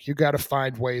funk. You got to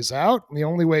find ways out. And the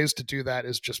only ways to do that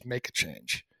is just make a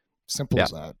change. Simple as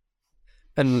that.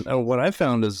 And what I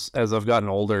found is, as I've gotten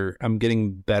older, I'm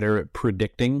getting better at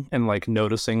predicting and like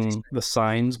noticing the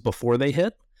signs before they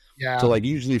hit. Yeah. So like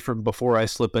usually before I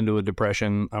slip into a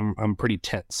depression, I'm pretty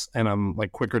tense and I'm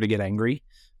like quicker to get angry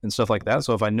and stuff like that.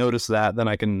 So if I notice that, then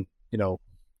I can,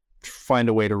 find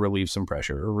a way to relieve some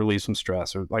pressure or relieve some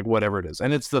stress or like whatever it is.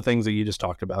 And it's the things that you just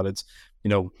talked about. It's,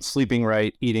 sleeping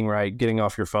right, eating right, getting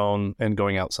off your phone and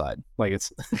going outside. Like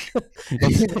it's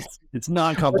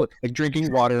non-complex, like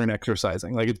drinking water and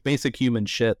exercising. Like, it's basic human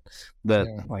shit that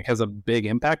like has a big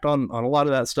impact on a lot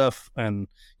of that stuff. And,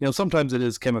 sometimes it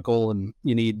is chemical and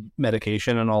you need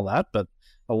medication and all that. But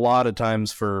a lot of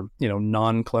times for,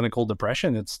 non-clinical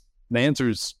depression, the answer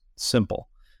is simple.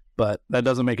 But that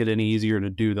doesn't make it any easier to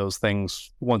do those things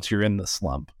once you're in the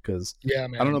slump. Because I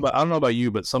don't know about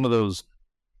you, but some of those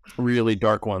really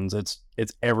dark ones, it's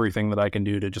everything that I can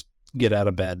do to just get out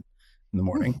of bed in the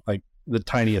morning. Like, the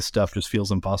tiniest stuff just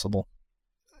feels impossible.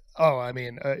 Oh, I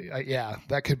mean,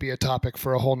 that could be a topic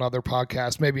for a whole nother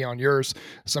podcast, maybe on yours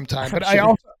sometime. But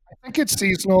sure. I think it's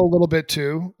seasonal a little bit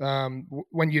too.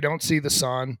 When you don't see the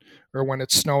sun or when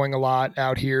it's snowing a lot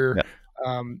out here.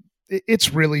 Yeah.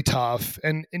 It's really tough.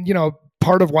 And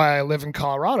part of why I live in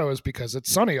Colorado is because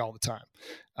it's sunny all the time.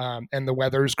 And the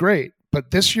weather is great.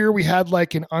 But this year we had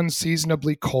like an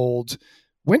unseasonably cold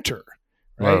winter,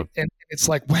 right? Wow. And it's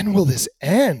like, when will this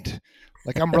end?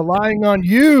 Like, I'm relying on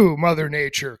you, Mother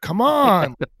Nature. Come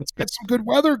on, let's get some good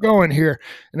weather going here.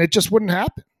 And it just wouldn't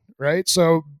happen. Right.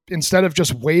 So instead of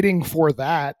just waiting for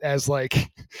that as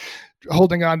like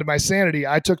holding on to my sanity,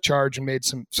 I took charge and made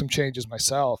some changes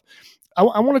myself. I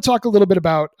want to talk a little bit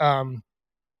about,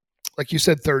 like you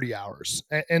said, 30 hours.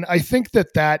 And I think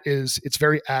it's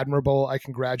very admirable. I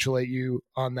congratulate you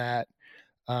on that.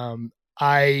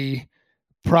 I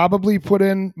probably put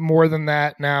in more than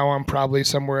that now. I'm probably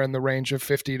somewhere in the range of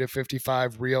 50 to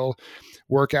 55 real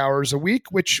work hours a week,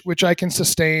 which I can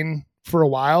sustain for a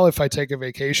while if I take a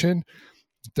vacation.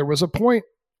 There was a point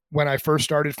when I first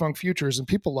started Funk Futures, and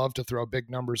people love to throw big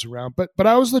numbers around, but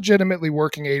I was legitimately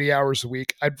working 80 hours a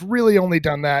week. I've really only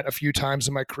done that a few times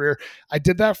in my career. I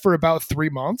did that for about 3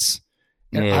 months,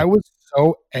 and I was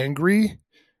so angry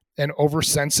and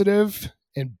oversensitive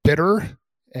and bitter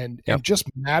and just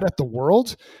mad at the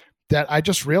world that I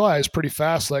just realized pretty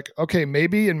fast, like, okay,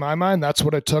 maybe in my mind, that's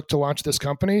what it took to launch this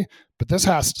company, but this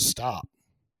has to stop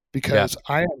because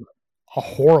I am a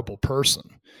horrible person.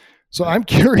 So I'm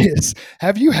curious,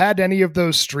 have you had any of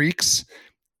those streaks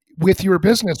with your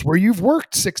business where you've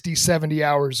worked 60, 70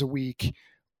 hours a week?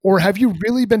 Or have you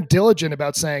really been diligent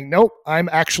about saying, nope, I'm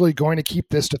actually going to keep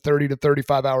this to 30 to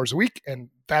 35 hours a week? And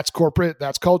that's corporate,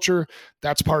 that's culture,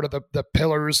 that's part of the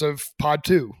pillars of Pod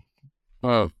 2.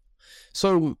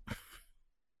 So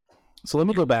let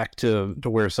me go back to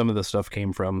where some of the stuff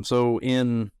came from. So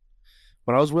when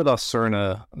I was with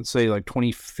Aucerna, let's say like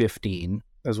 2015,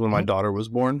 is when my daughter was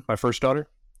born, my first daughter.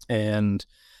 And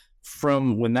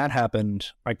from when that happened,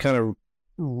 I kind of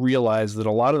realized that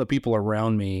a lot of the people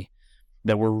around me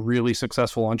that were really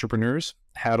successful entrepreneurs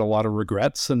had a lot of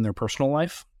regrets in their personal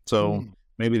life. So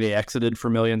maybe they exited for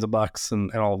millions of bucks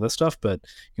and all of this stuff. But,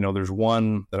 you know, there's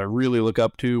one that I really look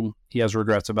up to. He has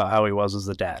regrets about how he was as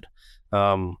a dad.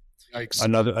 A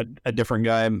different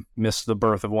guy missed the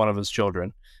birth of one of his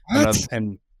children.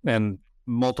 And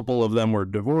multiple of them were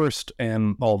divorced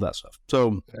and all of that stuff.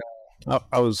 So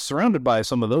I was surrounded by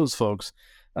some of those folks.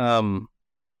 And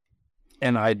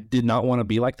I did not want to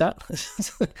be like that.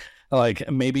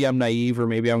 Like, maybe I'm naive or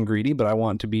maybe I'm greedy, but I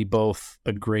want to be both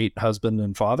a great husband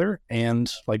and father and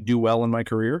like do well in my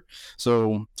career.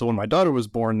 So when my daughter was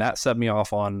born, that set me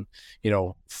off on, you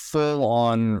know, full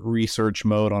on research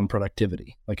mode on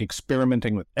productivity, like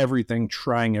experimenting with everything,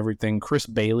 trying everything. Chris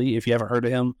Bailey, if you haven't heard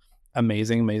of him,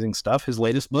 amazing stuff. His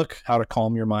latest book, How to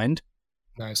Calm Your Mind.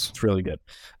 Nice. It's really good.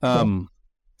 So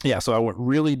I went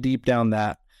really deep down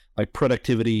that like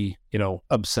productivity, you know,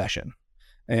 obsession.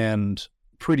 And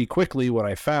pretty quickly what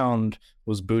I found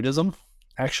was Buddhism,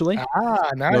 actually.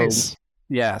 Nice.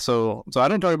 So I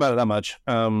don't talk about it that much,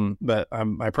 but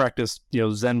I practice, you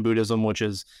know, Zen Buddhism, which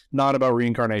is not about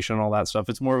reincarnation and all that stuff.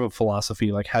 It's more of a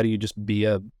philosophy, like how do you just be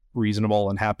a reasonable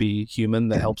and happy human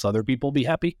that helps other people be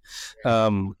happy.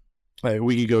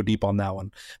 We could go deep on that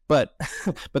one, but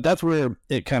that's where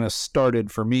it kind of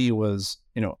started for me was,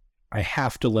 you know, I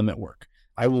have to limit work.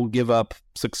 I will give up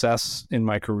success in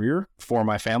my career for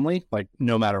my family, like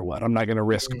no matter what. I'm not going to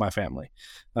risk my family.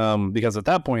 Because at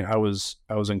that point I was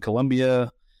in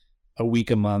Colombia a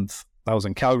week a month. I was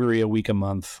in Calgary a week a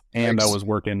month, and I was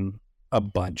working a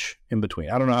bunch in between.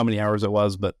 I don't know how many hours it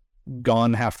was, but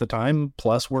gone half the time,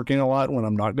 plus working a lot when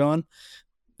I'm not gone.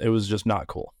 It was just not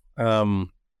cool.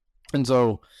 And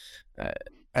so I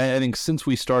think since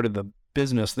we started the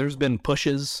business, there's been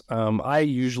pushes. I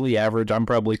usually average, I'm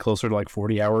probably closer to like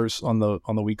 40 hours on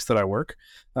the weeks that I work.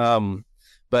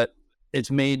 But it's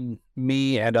made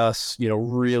me and us, you know,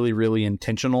 really, really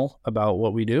intentional about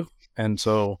what we do. And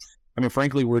so, I mean,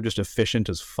 frankly, we're just efficient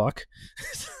as fuck.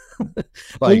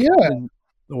 Like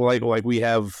we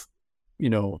have, you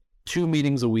know, 2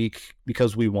 meetings a week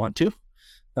because we want to.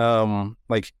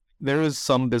 Like there is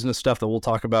some business stuff that we'll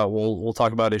talk about. We'll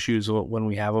talk about issues when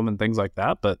we have them and things like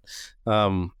that. But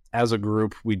as a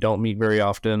group, we don't meet very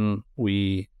often.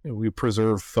 We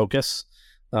preserve focus.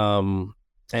 And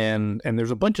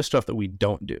there's a bunch of stuff that we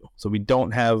don't do. So we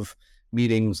don't have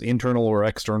meetings, internal or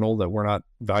external, that we're not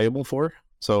valuable for.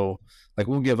 So like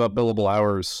we'll give up billable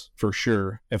hours for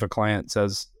sure if a client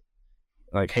says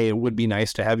like, hey, it would be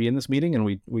nice to have you in this meeting, and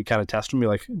we kind of test them. Be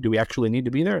like, do we actually need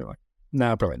to be there? Like,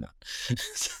 no, probably not.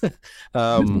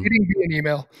 Meeting via an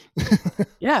email.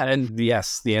 Yeah, and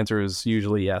yes, the answer is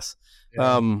usually yes.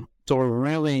 Yeah. So we're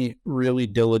really, really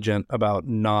diligent about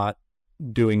not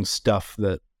doing stuff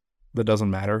that doesn't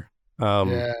matter.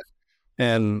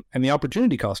 And the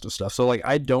opportunity cost of stuff. So like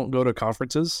I don't go to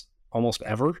conferences almost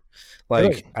ever. Like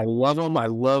really? I love them. I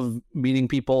love meeting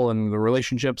people and the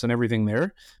relationships and everything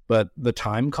there. But the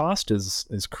time cost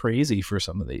is crazy for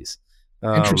some of these.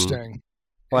 Interesting.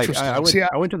 Like I Interesting. went, See,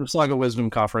 I went to the Saga Wisdom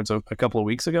conference a couple of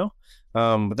weeks ago,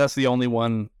 but that's the only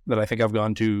one that I think I've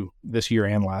gone to this year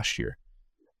and last year.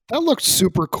 that looked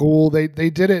super cool. They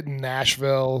did it in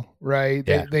Nashville, right?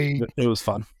 Yeah, They it was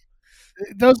fun.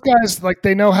 those guys, like,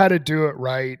 they know how to do it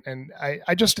right, and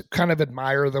I just kind of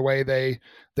admire the way they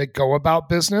go about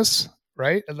business,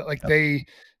 right? Like Yep.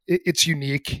 it's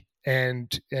unique,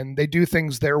 and they do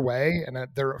things their way, and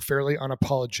they're fairly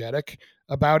unapologetic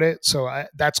about it. So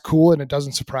that's cool, and it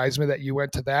doesn't surprise me that you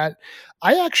went to that.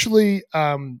 I actually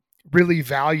really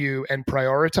value and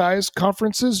prioritize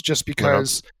conferences just Right on.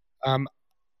 because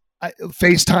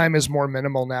FaceTime is more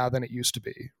minimal now than it used to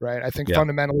be, right? I think Yeah.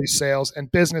 fundamentally sales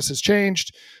and business has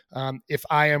changed. If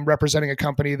I am representing a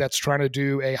company that's trying to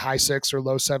do a high six or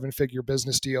low seven figure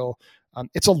business deal,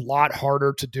 it's a lot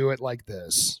harder to do it like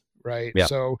this, right? Yeah.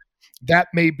 So that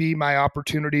may be my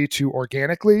opportunity to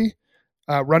organically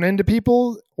run into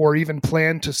people, or even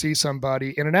plan to see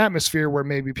somebody in an atmosphere where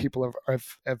maybe people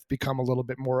have become a little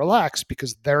bit more relaxed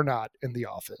because they're not in the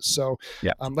office. So,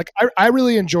 Yeah. I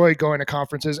really enjoy going to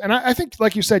conferences, and I think,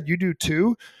 like you said, you do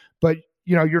too. But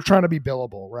you're trying to be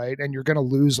billable, right? And you're going to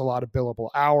lose a lot of billable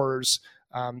hours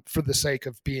for the sake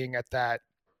of being at that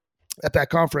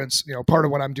conference. Part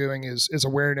of what I'm doing is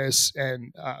awareness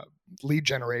and lead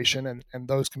generation, and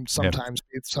those can Yeah. sometimes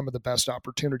be some of the best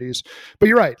opportunities. But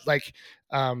you're right. Like,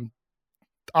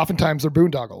 oftentimes they're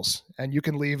boondoggles, and you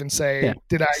can leave and Yeah. say,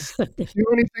 did I do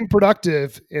anything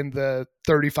productive in the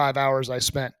 35 hours I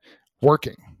spent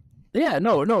working? Yeah,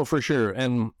 no, for sure.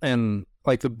 And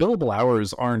like the billable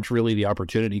hours aren't really the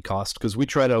opportunity cost because we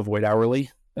try to avoid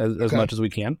hourly as Okay. much as we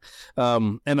can.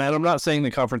 And I'm not saying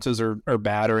the conferences are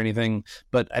bad or anything,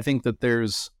 but I think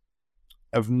that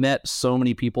I've met so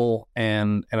many people,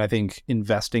 and I think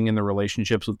investing in the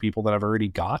relationships with people that I've already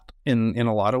got in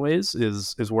a lot of ways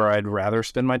is where I'd rather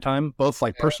spend my time, both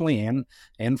like personally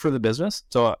and for the business.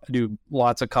 So I do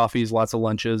lots of coffees, lots of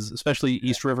lunches, especially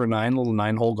East River 9, little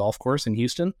 9-hole golf course in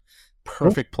Houston.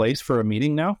 Perfect place for a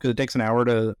meeting now because it takes an hour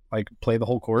to like play the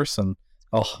whole course, and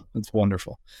it's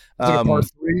wonderful. Is it a par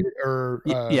three or?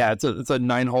 Yeah, it's a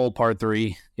 9-hole par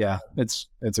 3. Yeah, it's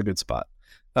a good spot.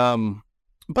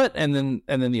 But and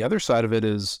then the other side of it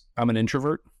is I'm an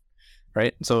introvert,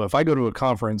 right? So if I go to a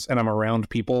conference and I'm around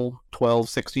people 12,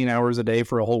 16 hours a day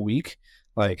for a whole week,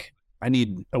 like I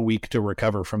need a week to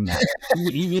recover from that,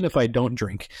 even if I don't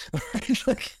drink.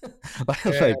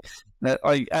 And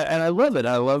I love it.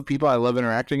 I love people. I love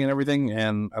interacting and everything.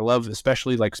 And I love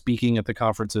especially like speaking at the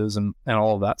conferences and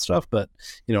all of that stuff. But,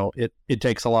 it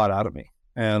takes a lot out of me.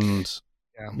 And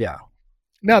yeah.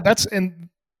 No, and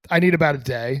I need about a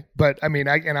day, but I mean,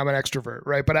 I'm an extrovert,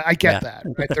 right? But I get that,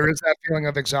 right? There is that feeling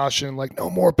of exhaustion, like no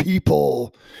more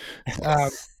people.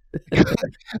 A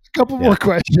couple more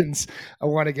questions I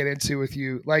want to get into with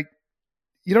you. Like,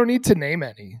 you don't need to name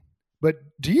any, but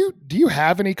do you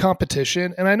have any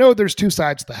competition? And I know there's two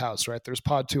sides to the house, right? There's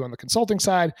Pod 2 on the consulting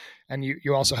side, and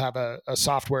you also have a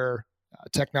software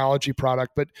technology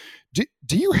product. But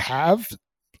do you have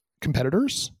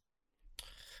competitors?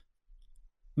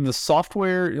 The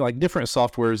software, like different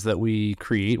softwares that we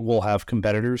create, will have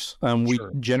competitors. We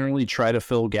generally try to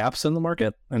fill gaps in the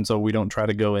market, and so we don't try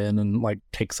to go in and like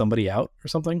take somebody out or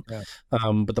something. Yeah.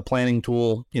 But the planning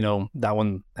tool, that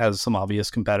one has some obvious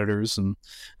competitors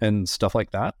and stuff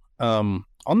like that. On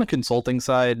the consulting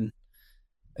side,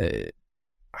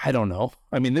 I don't know.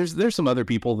 I mean, there's some other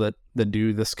people that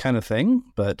do this kind of thing,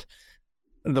 but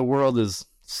the world is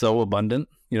so abundant,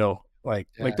 like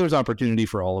there's opportunity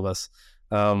for all of us.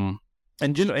 And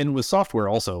with software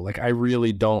also, like I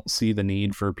really don't see the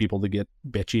need for people to get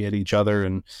bitchy at each other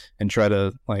and try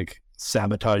to like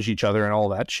sabotage each other and all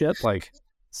that shit. Like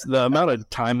the amount of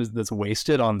time that's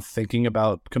wasted on thinking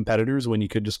about competitors when you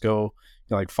could just go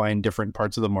like find different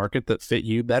parts of the market that fit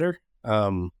you better.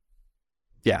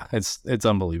 Yeah, it's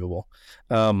unbelievable.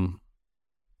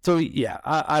 So yeah,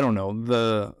 I don't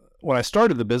know. When I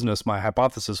started the business, my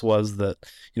hypothesis was that,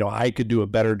 I could do a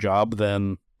better job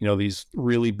than, these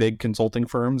really big consulting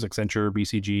firms, Accenture,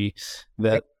 BCG,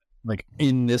 that like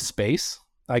in this space,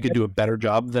 I could do a better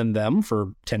job than them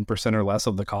for 10% or less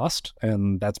of the cost.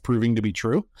 And that's proving to be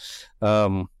true,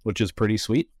 which is pretty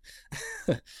sweet.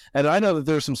 And I know that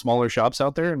there's some smaller shops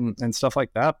out there and stuff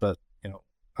like that, but,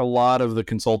 a lot of the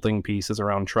consulting piece is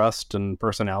around trust and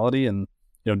personality and,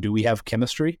 do we have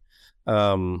chemistry?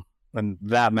 And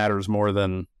that matters more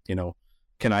than,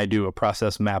 can I do a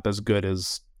process map as good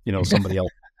as, somebody else?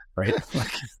 Right.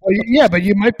 Well, yeah, but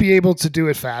you might be able to do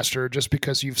it faster just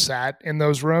because you've sat in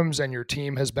those rooms and your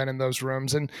team has been in those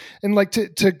rooms. And like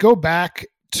to go back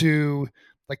to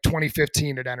like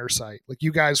 2015 at EnterSight, like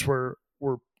you guys were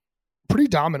pretty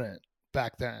dominant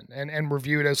back then, and were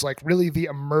viewed as like really the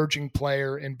emerging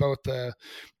player in both the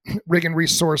rig and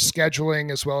resource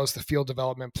scheduling as well as the field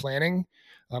development planning,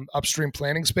 upstream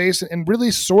planning space, and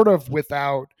really sort of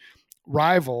without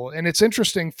rival. And it's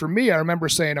interesting for me. I remember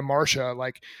saying to Marsha,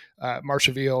 like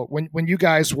Marsha Veal, when you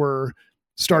guys were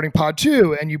starting Pod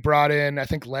 2 and you brought in, I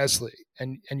think, Leslie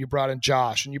and you brought in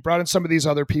Josh and you brought in some of these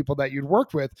other people that you'd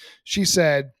worked with, she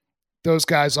said those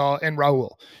guys all, and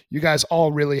Raul, you guys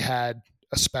all really had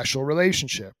a special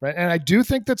relationship, right? And I do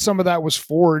think that some of that was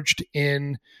forged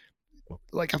in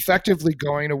like effectively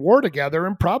going to war together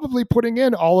and probably putting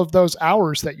in all of those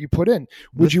hours that you put in.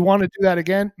 Would you want to do that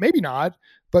again? Maybe not,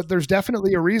 but there's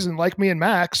definitely a reason, like me and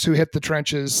Max, who hit the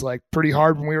trenches like pretty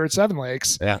hard when we were at Seven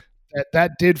Lakes,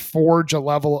 that did forge a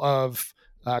level of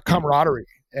camaraderie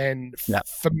and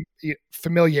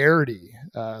familiarity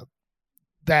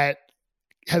that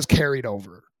has carried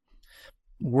over.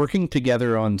 Working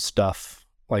together on stuff,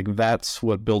 like that's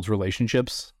what builds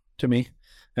relationships to me.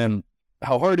 And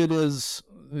how hard it is,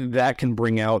 that can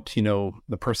bring out, you know,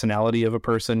 the personality of a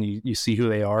person. You see who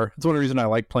they are. It's one reason I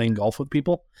like playing golf with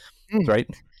people, right?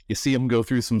 You see them go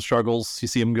through some struggles. You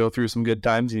see them go through some good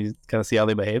times. You kind of see how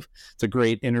they behave. It's a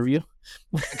great interview.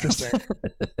 Interesting.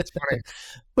 It's funny.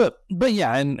 But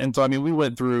yeah, and so I mean, we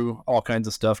went through all kinds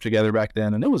of stuff together back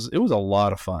then, and it was a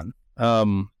lot of fun.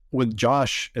 With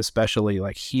Josh especially,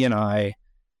 like he and I,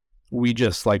 we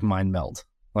just like mind meld.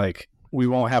 Like we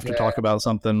won't have to talk about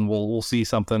something. We'll see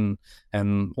something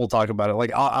and we'll talk about it.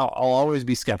 Like I'll always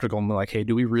be skeptical and be like, hey,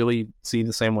 do we really see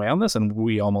the same way on this? And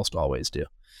we almost always do.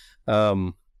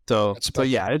 So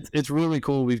yeah, it's really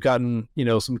cool. We've gotten, you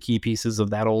know, some key pieces of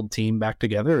that old team back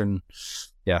together, and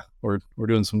yeah, we're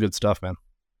doing some good stuff, man.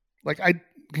 Like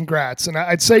congrats. And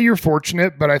I'd say you're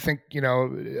fortunate, but I think, you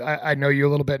know, I know you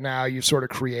a little bit now. You've sort of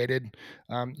created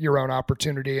your own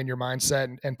opportunity and your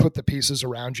mindset and put the pieces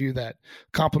around you that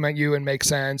complement you and make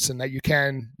sense and that you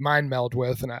can mind meld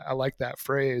with. And I like that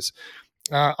phrase.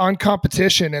 On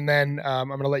competition, and then I'm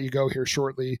going to let you go here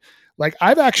shortly. Like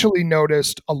I've actually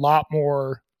noticed a lot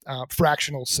more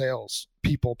fractional sales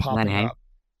people popping up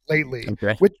lately,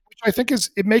 which I think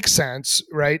it makes sense,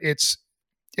 right? It's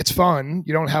fun.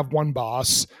 You don't have one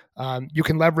boss. You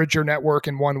can leverage your network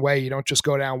in one way. You don't just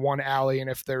go down one alley, and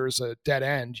if there's a dead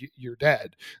end, you're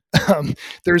dead.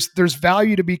 There's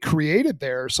value to be created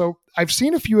there. So I've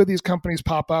seen a few of these companies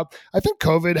pop up. I think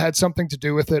COVID had something to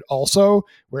do with it also,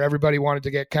 where everybody wanted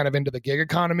to get kind of into the gig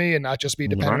economy and not just be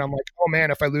dependent on like, oh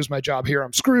man, if I lose my job here,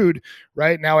 I'm screwed.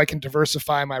 Right now I can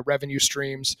diversify my revenue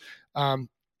streams.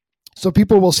 So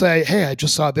people will say, hey, I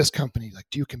just saw this company. Like,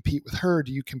 do you compete with her?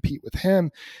 Do you compete with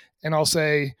him? And I'll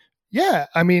say, yeah,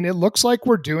 I mean, it looks like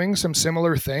we're doing some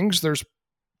similar things. There's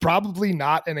probably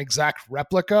not an exact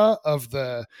replica of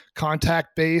the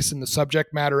contact base and the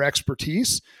subject matter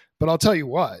expertise, but I'll tell you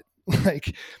what,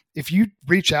 like if you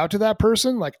reach out to that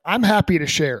person, like I'm happy to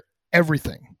share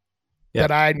everything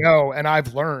that I know and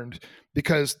I've learned,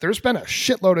 because there's been a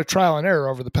shitload of trial and error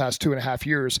over the past 2.5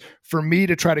 years for me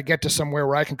to try to get to somewhere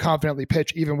where I can confidently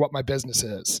pitch even what my business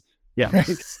is. Yeah. Right?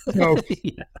 So,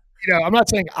 you know, I'm not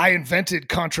saying I invented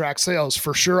contract sales,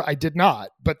 for sure I did not,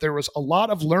 but there was a lot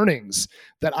of learnings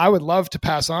that I would love to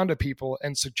pass on to people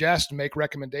and suggest, make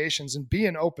recommendations, and be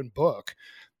an open book,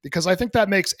 because I think that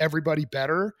makes everybody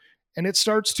better. And it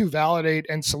starts to validate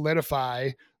and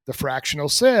solidify the fractional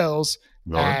sales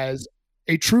as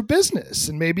a true business,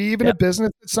 and maybe even a business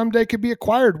that someday could be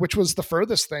acquired, which was the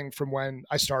furthest thing from when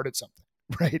I started something.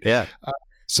 Right. Yeah.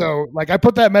 So like I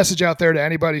put that message out there to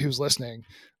anybody who's listening.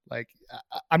 Like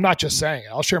I'm not just saying it.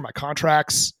 I'll share my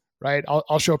contracts, right?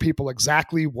 I'll show people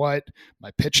exactly what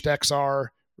my pitch decks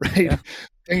are, right? Yeah.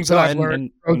 Things that I've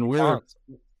learned.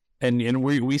 And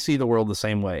we see the world the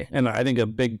same way. And I think a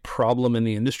big problem in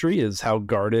the industry is how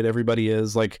guarded everybody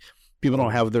is. Like people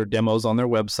don't have their demos on their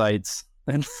websites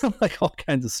and like all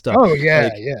kinds of stuff. Oh yeah.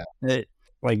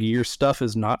 Like your stuff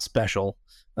is not special.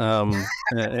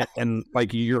 And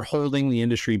like you're holding the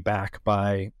industry back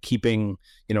by keeping,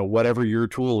 you know, whatever your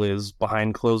tool is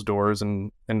behind closed doors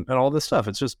and all this stuff.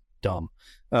 It's just dumb.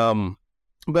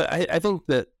 But I think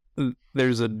that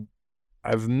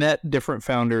I've met different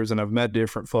founders and I've met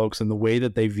different folks, and the way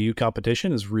that they view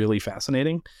competition is really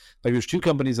fascinating. Like there's 2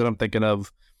 companies that I'm thinking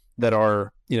of that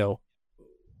are, you know,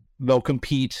 they'll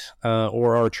compete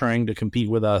or are trying to compete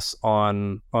with us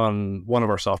on one of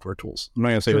our software tools. I'm not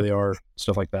going to say who they are,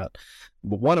 stuff like that.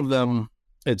 But one of them,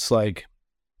 it's like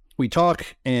we talk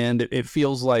and it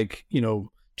feels like, you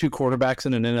know, 2 quarterbacks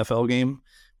in an NFL game.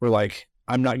 We're like,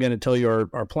 I'm not going to tell you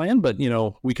our plan, but, you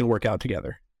know, we can work out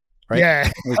together. right?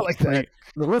 Yeah, I like that.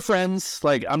 We're friends.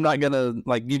 Like, I'm not gonna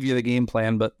like give you the game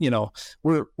plan, but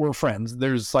we're friends.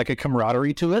 There's like a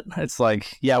camaraderie to it. It's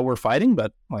like, yeah, we're fighting,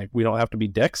 but like we don't have to be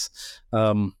dicks.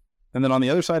 And then on the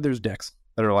other side, there's dicks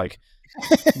that are like,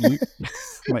 I'm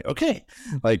like, okay,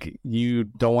 like you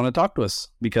don't want to talk to us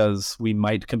because we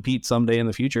might compete someday in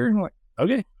the future. I'm like,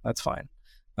 okay, that's fine.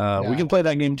 We can play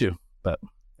that game too, but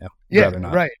rather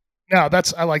not. Right. No,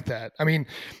 I like that. I mean,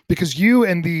 because you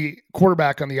and the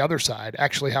quarterback on the other side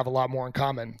actually have a lot more in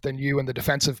common than you and the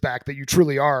defensive back that you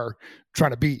truly are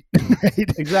trying to beat. Right?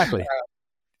 Exactly.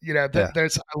 I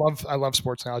love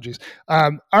sports analogies.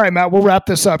 All right, Matt, we'll wrap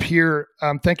this up here.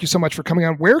 Thank you so much for coming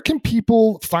on. Where can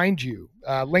people find you?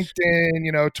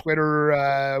 LinkedIn, Twitter,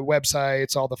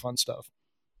 websites, all the fun stuff.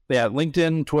 Yeah,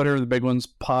 LinkedIn, Twitter, the big ones.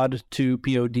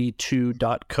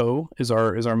 pod2pod2.co is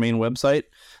our main website.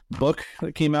 Book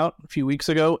that came out a few weeks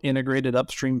ago, Integrated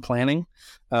Upstream Planning.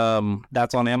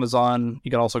 That's on Amazon.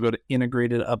 You can also go to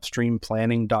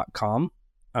integratedupstreamplanning.com.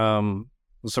 I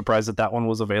was surprised that one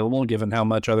was available, given how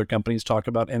much other companies talk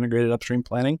about integrated upstream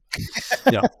planning.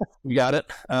 You got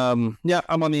it. I'm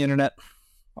on the internet,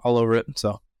 all over it.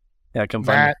 So, come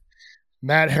find me.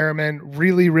 Matt Harriman,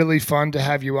 really, really fun to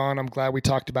have you on. I'm glad we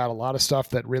talked about a lot of stuff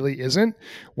that really isn't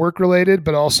work related,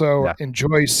 but also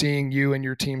enjoy seeing you and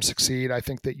your team succeed. I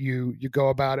think that you go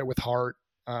about it with heart,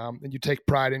 and you take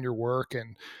pride in your work,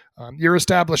 and you're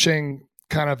establishing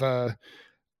kind of a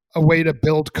way to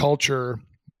build culture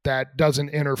that doesn't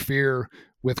interfere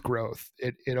with growth.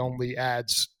 It only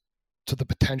adds to the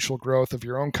potential growth of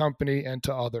your own company and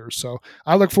to others. So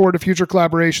I look forward to future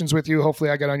collaborations with you. Hopefully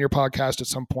I get on your podcast at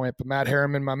some point. But Matt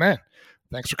Harriman, my man,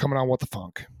 thanks for coming on What the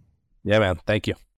Funk. Yeah, man. Thank you.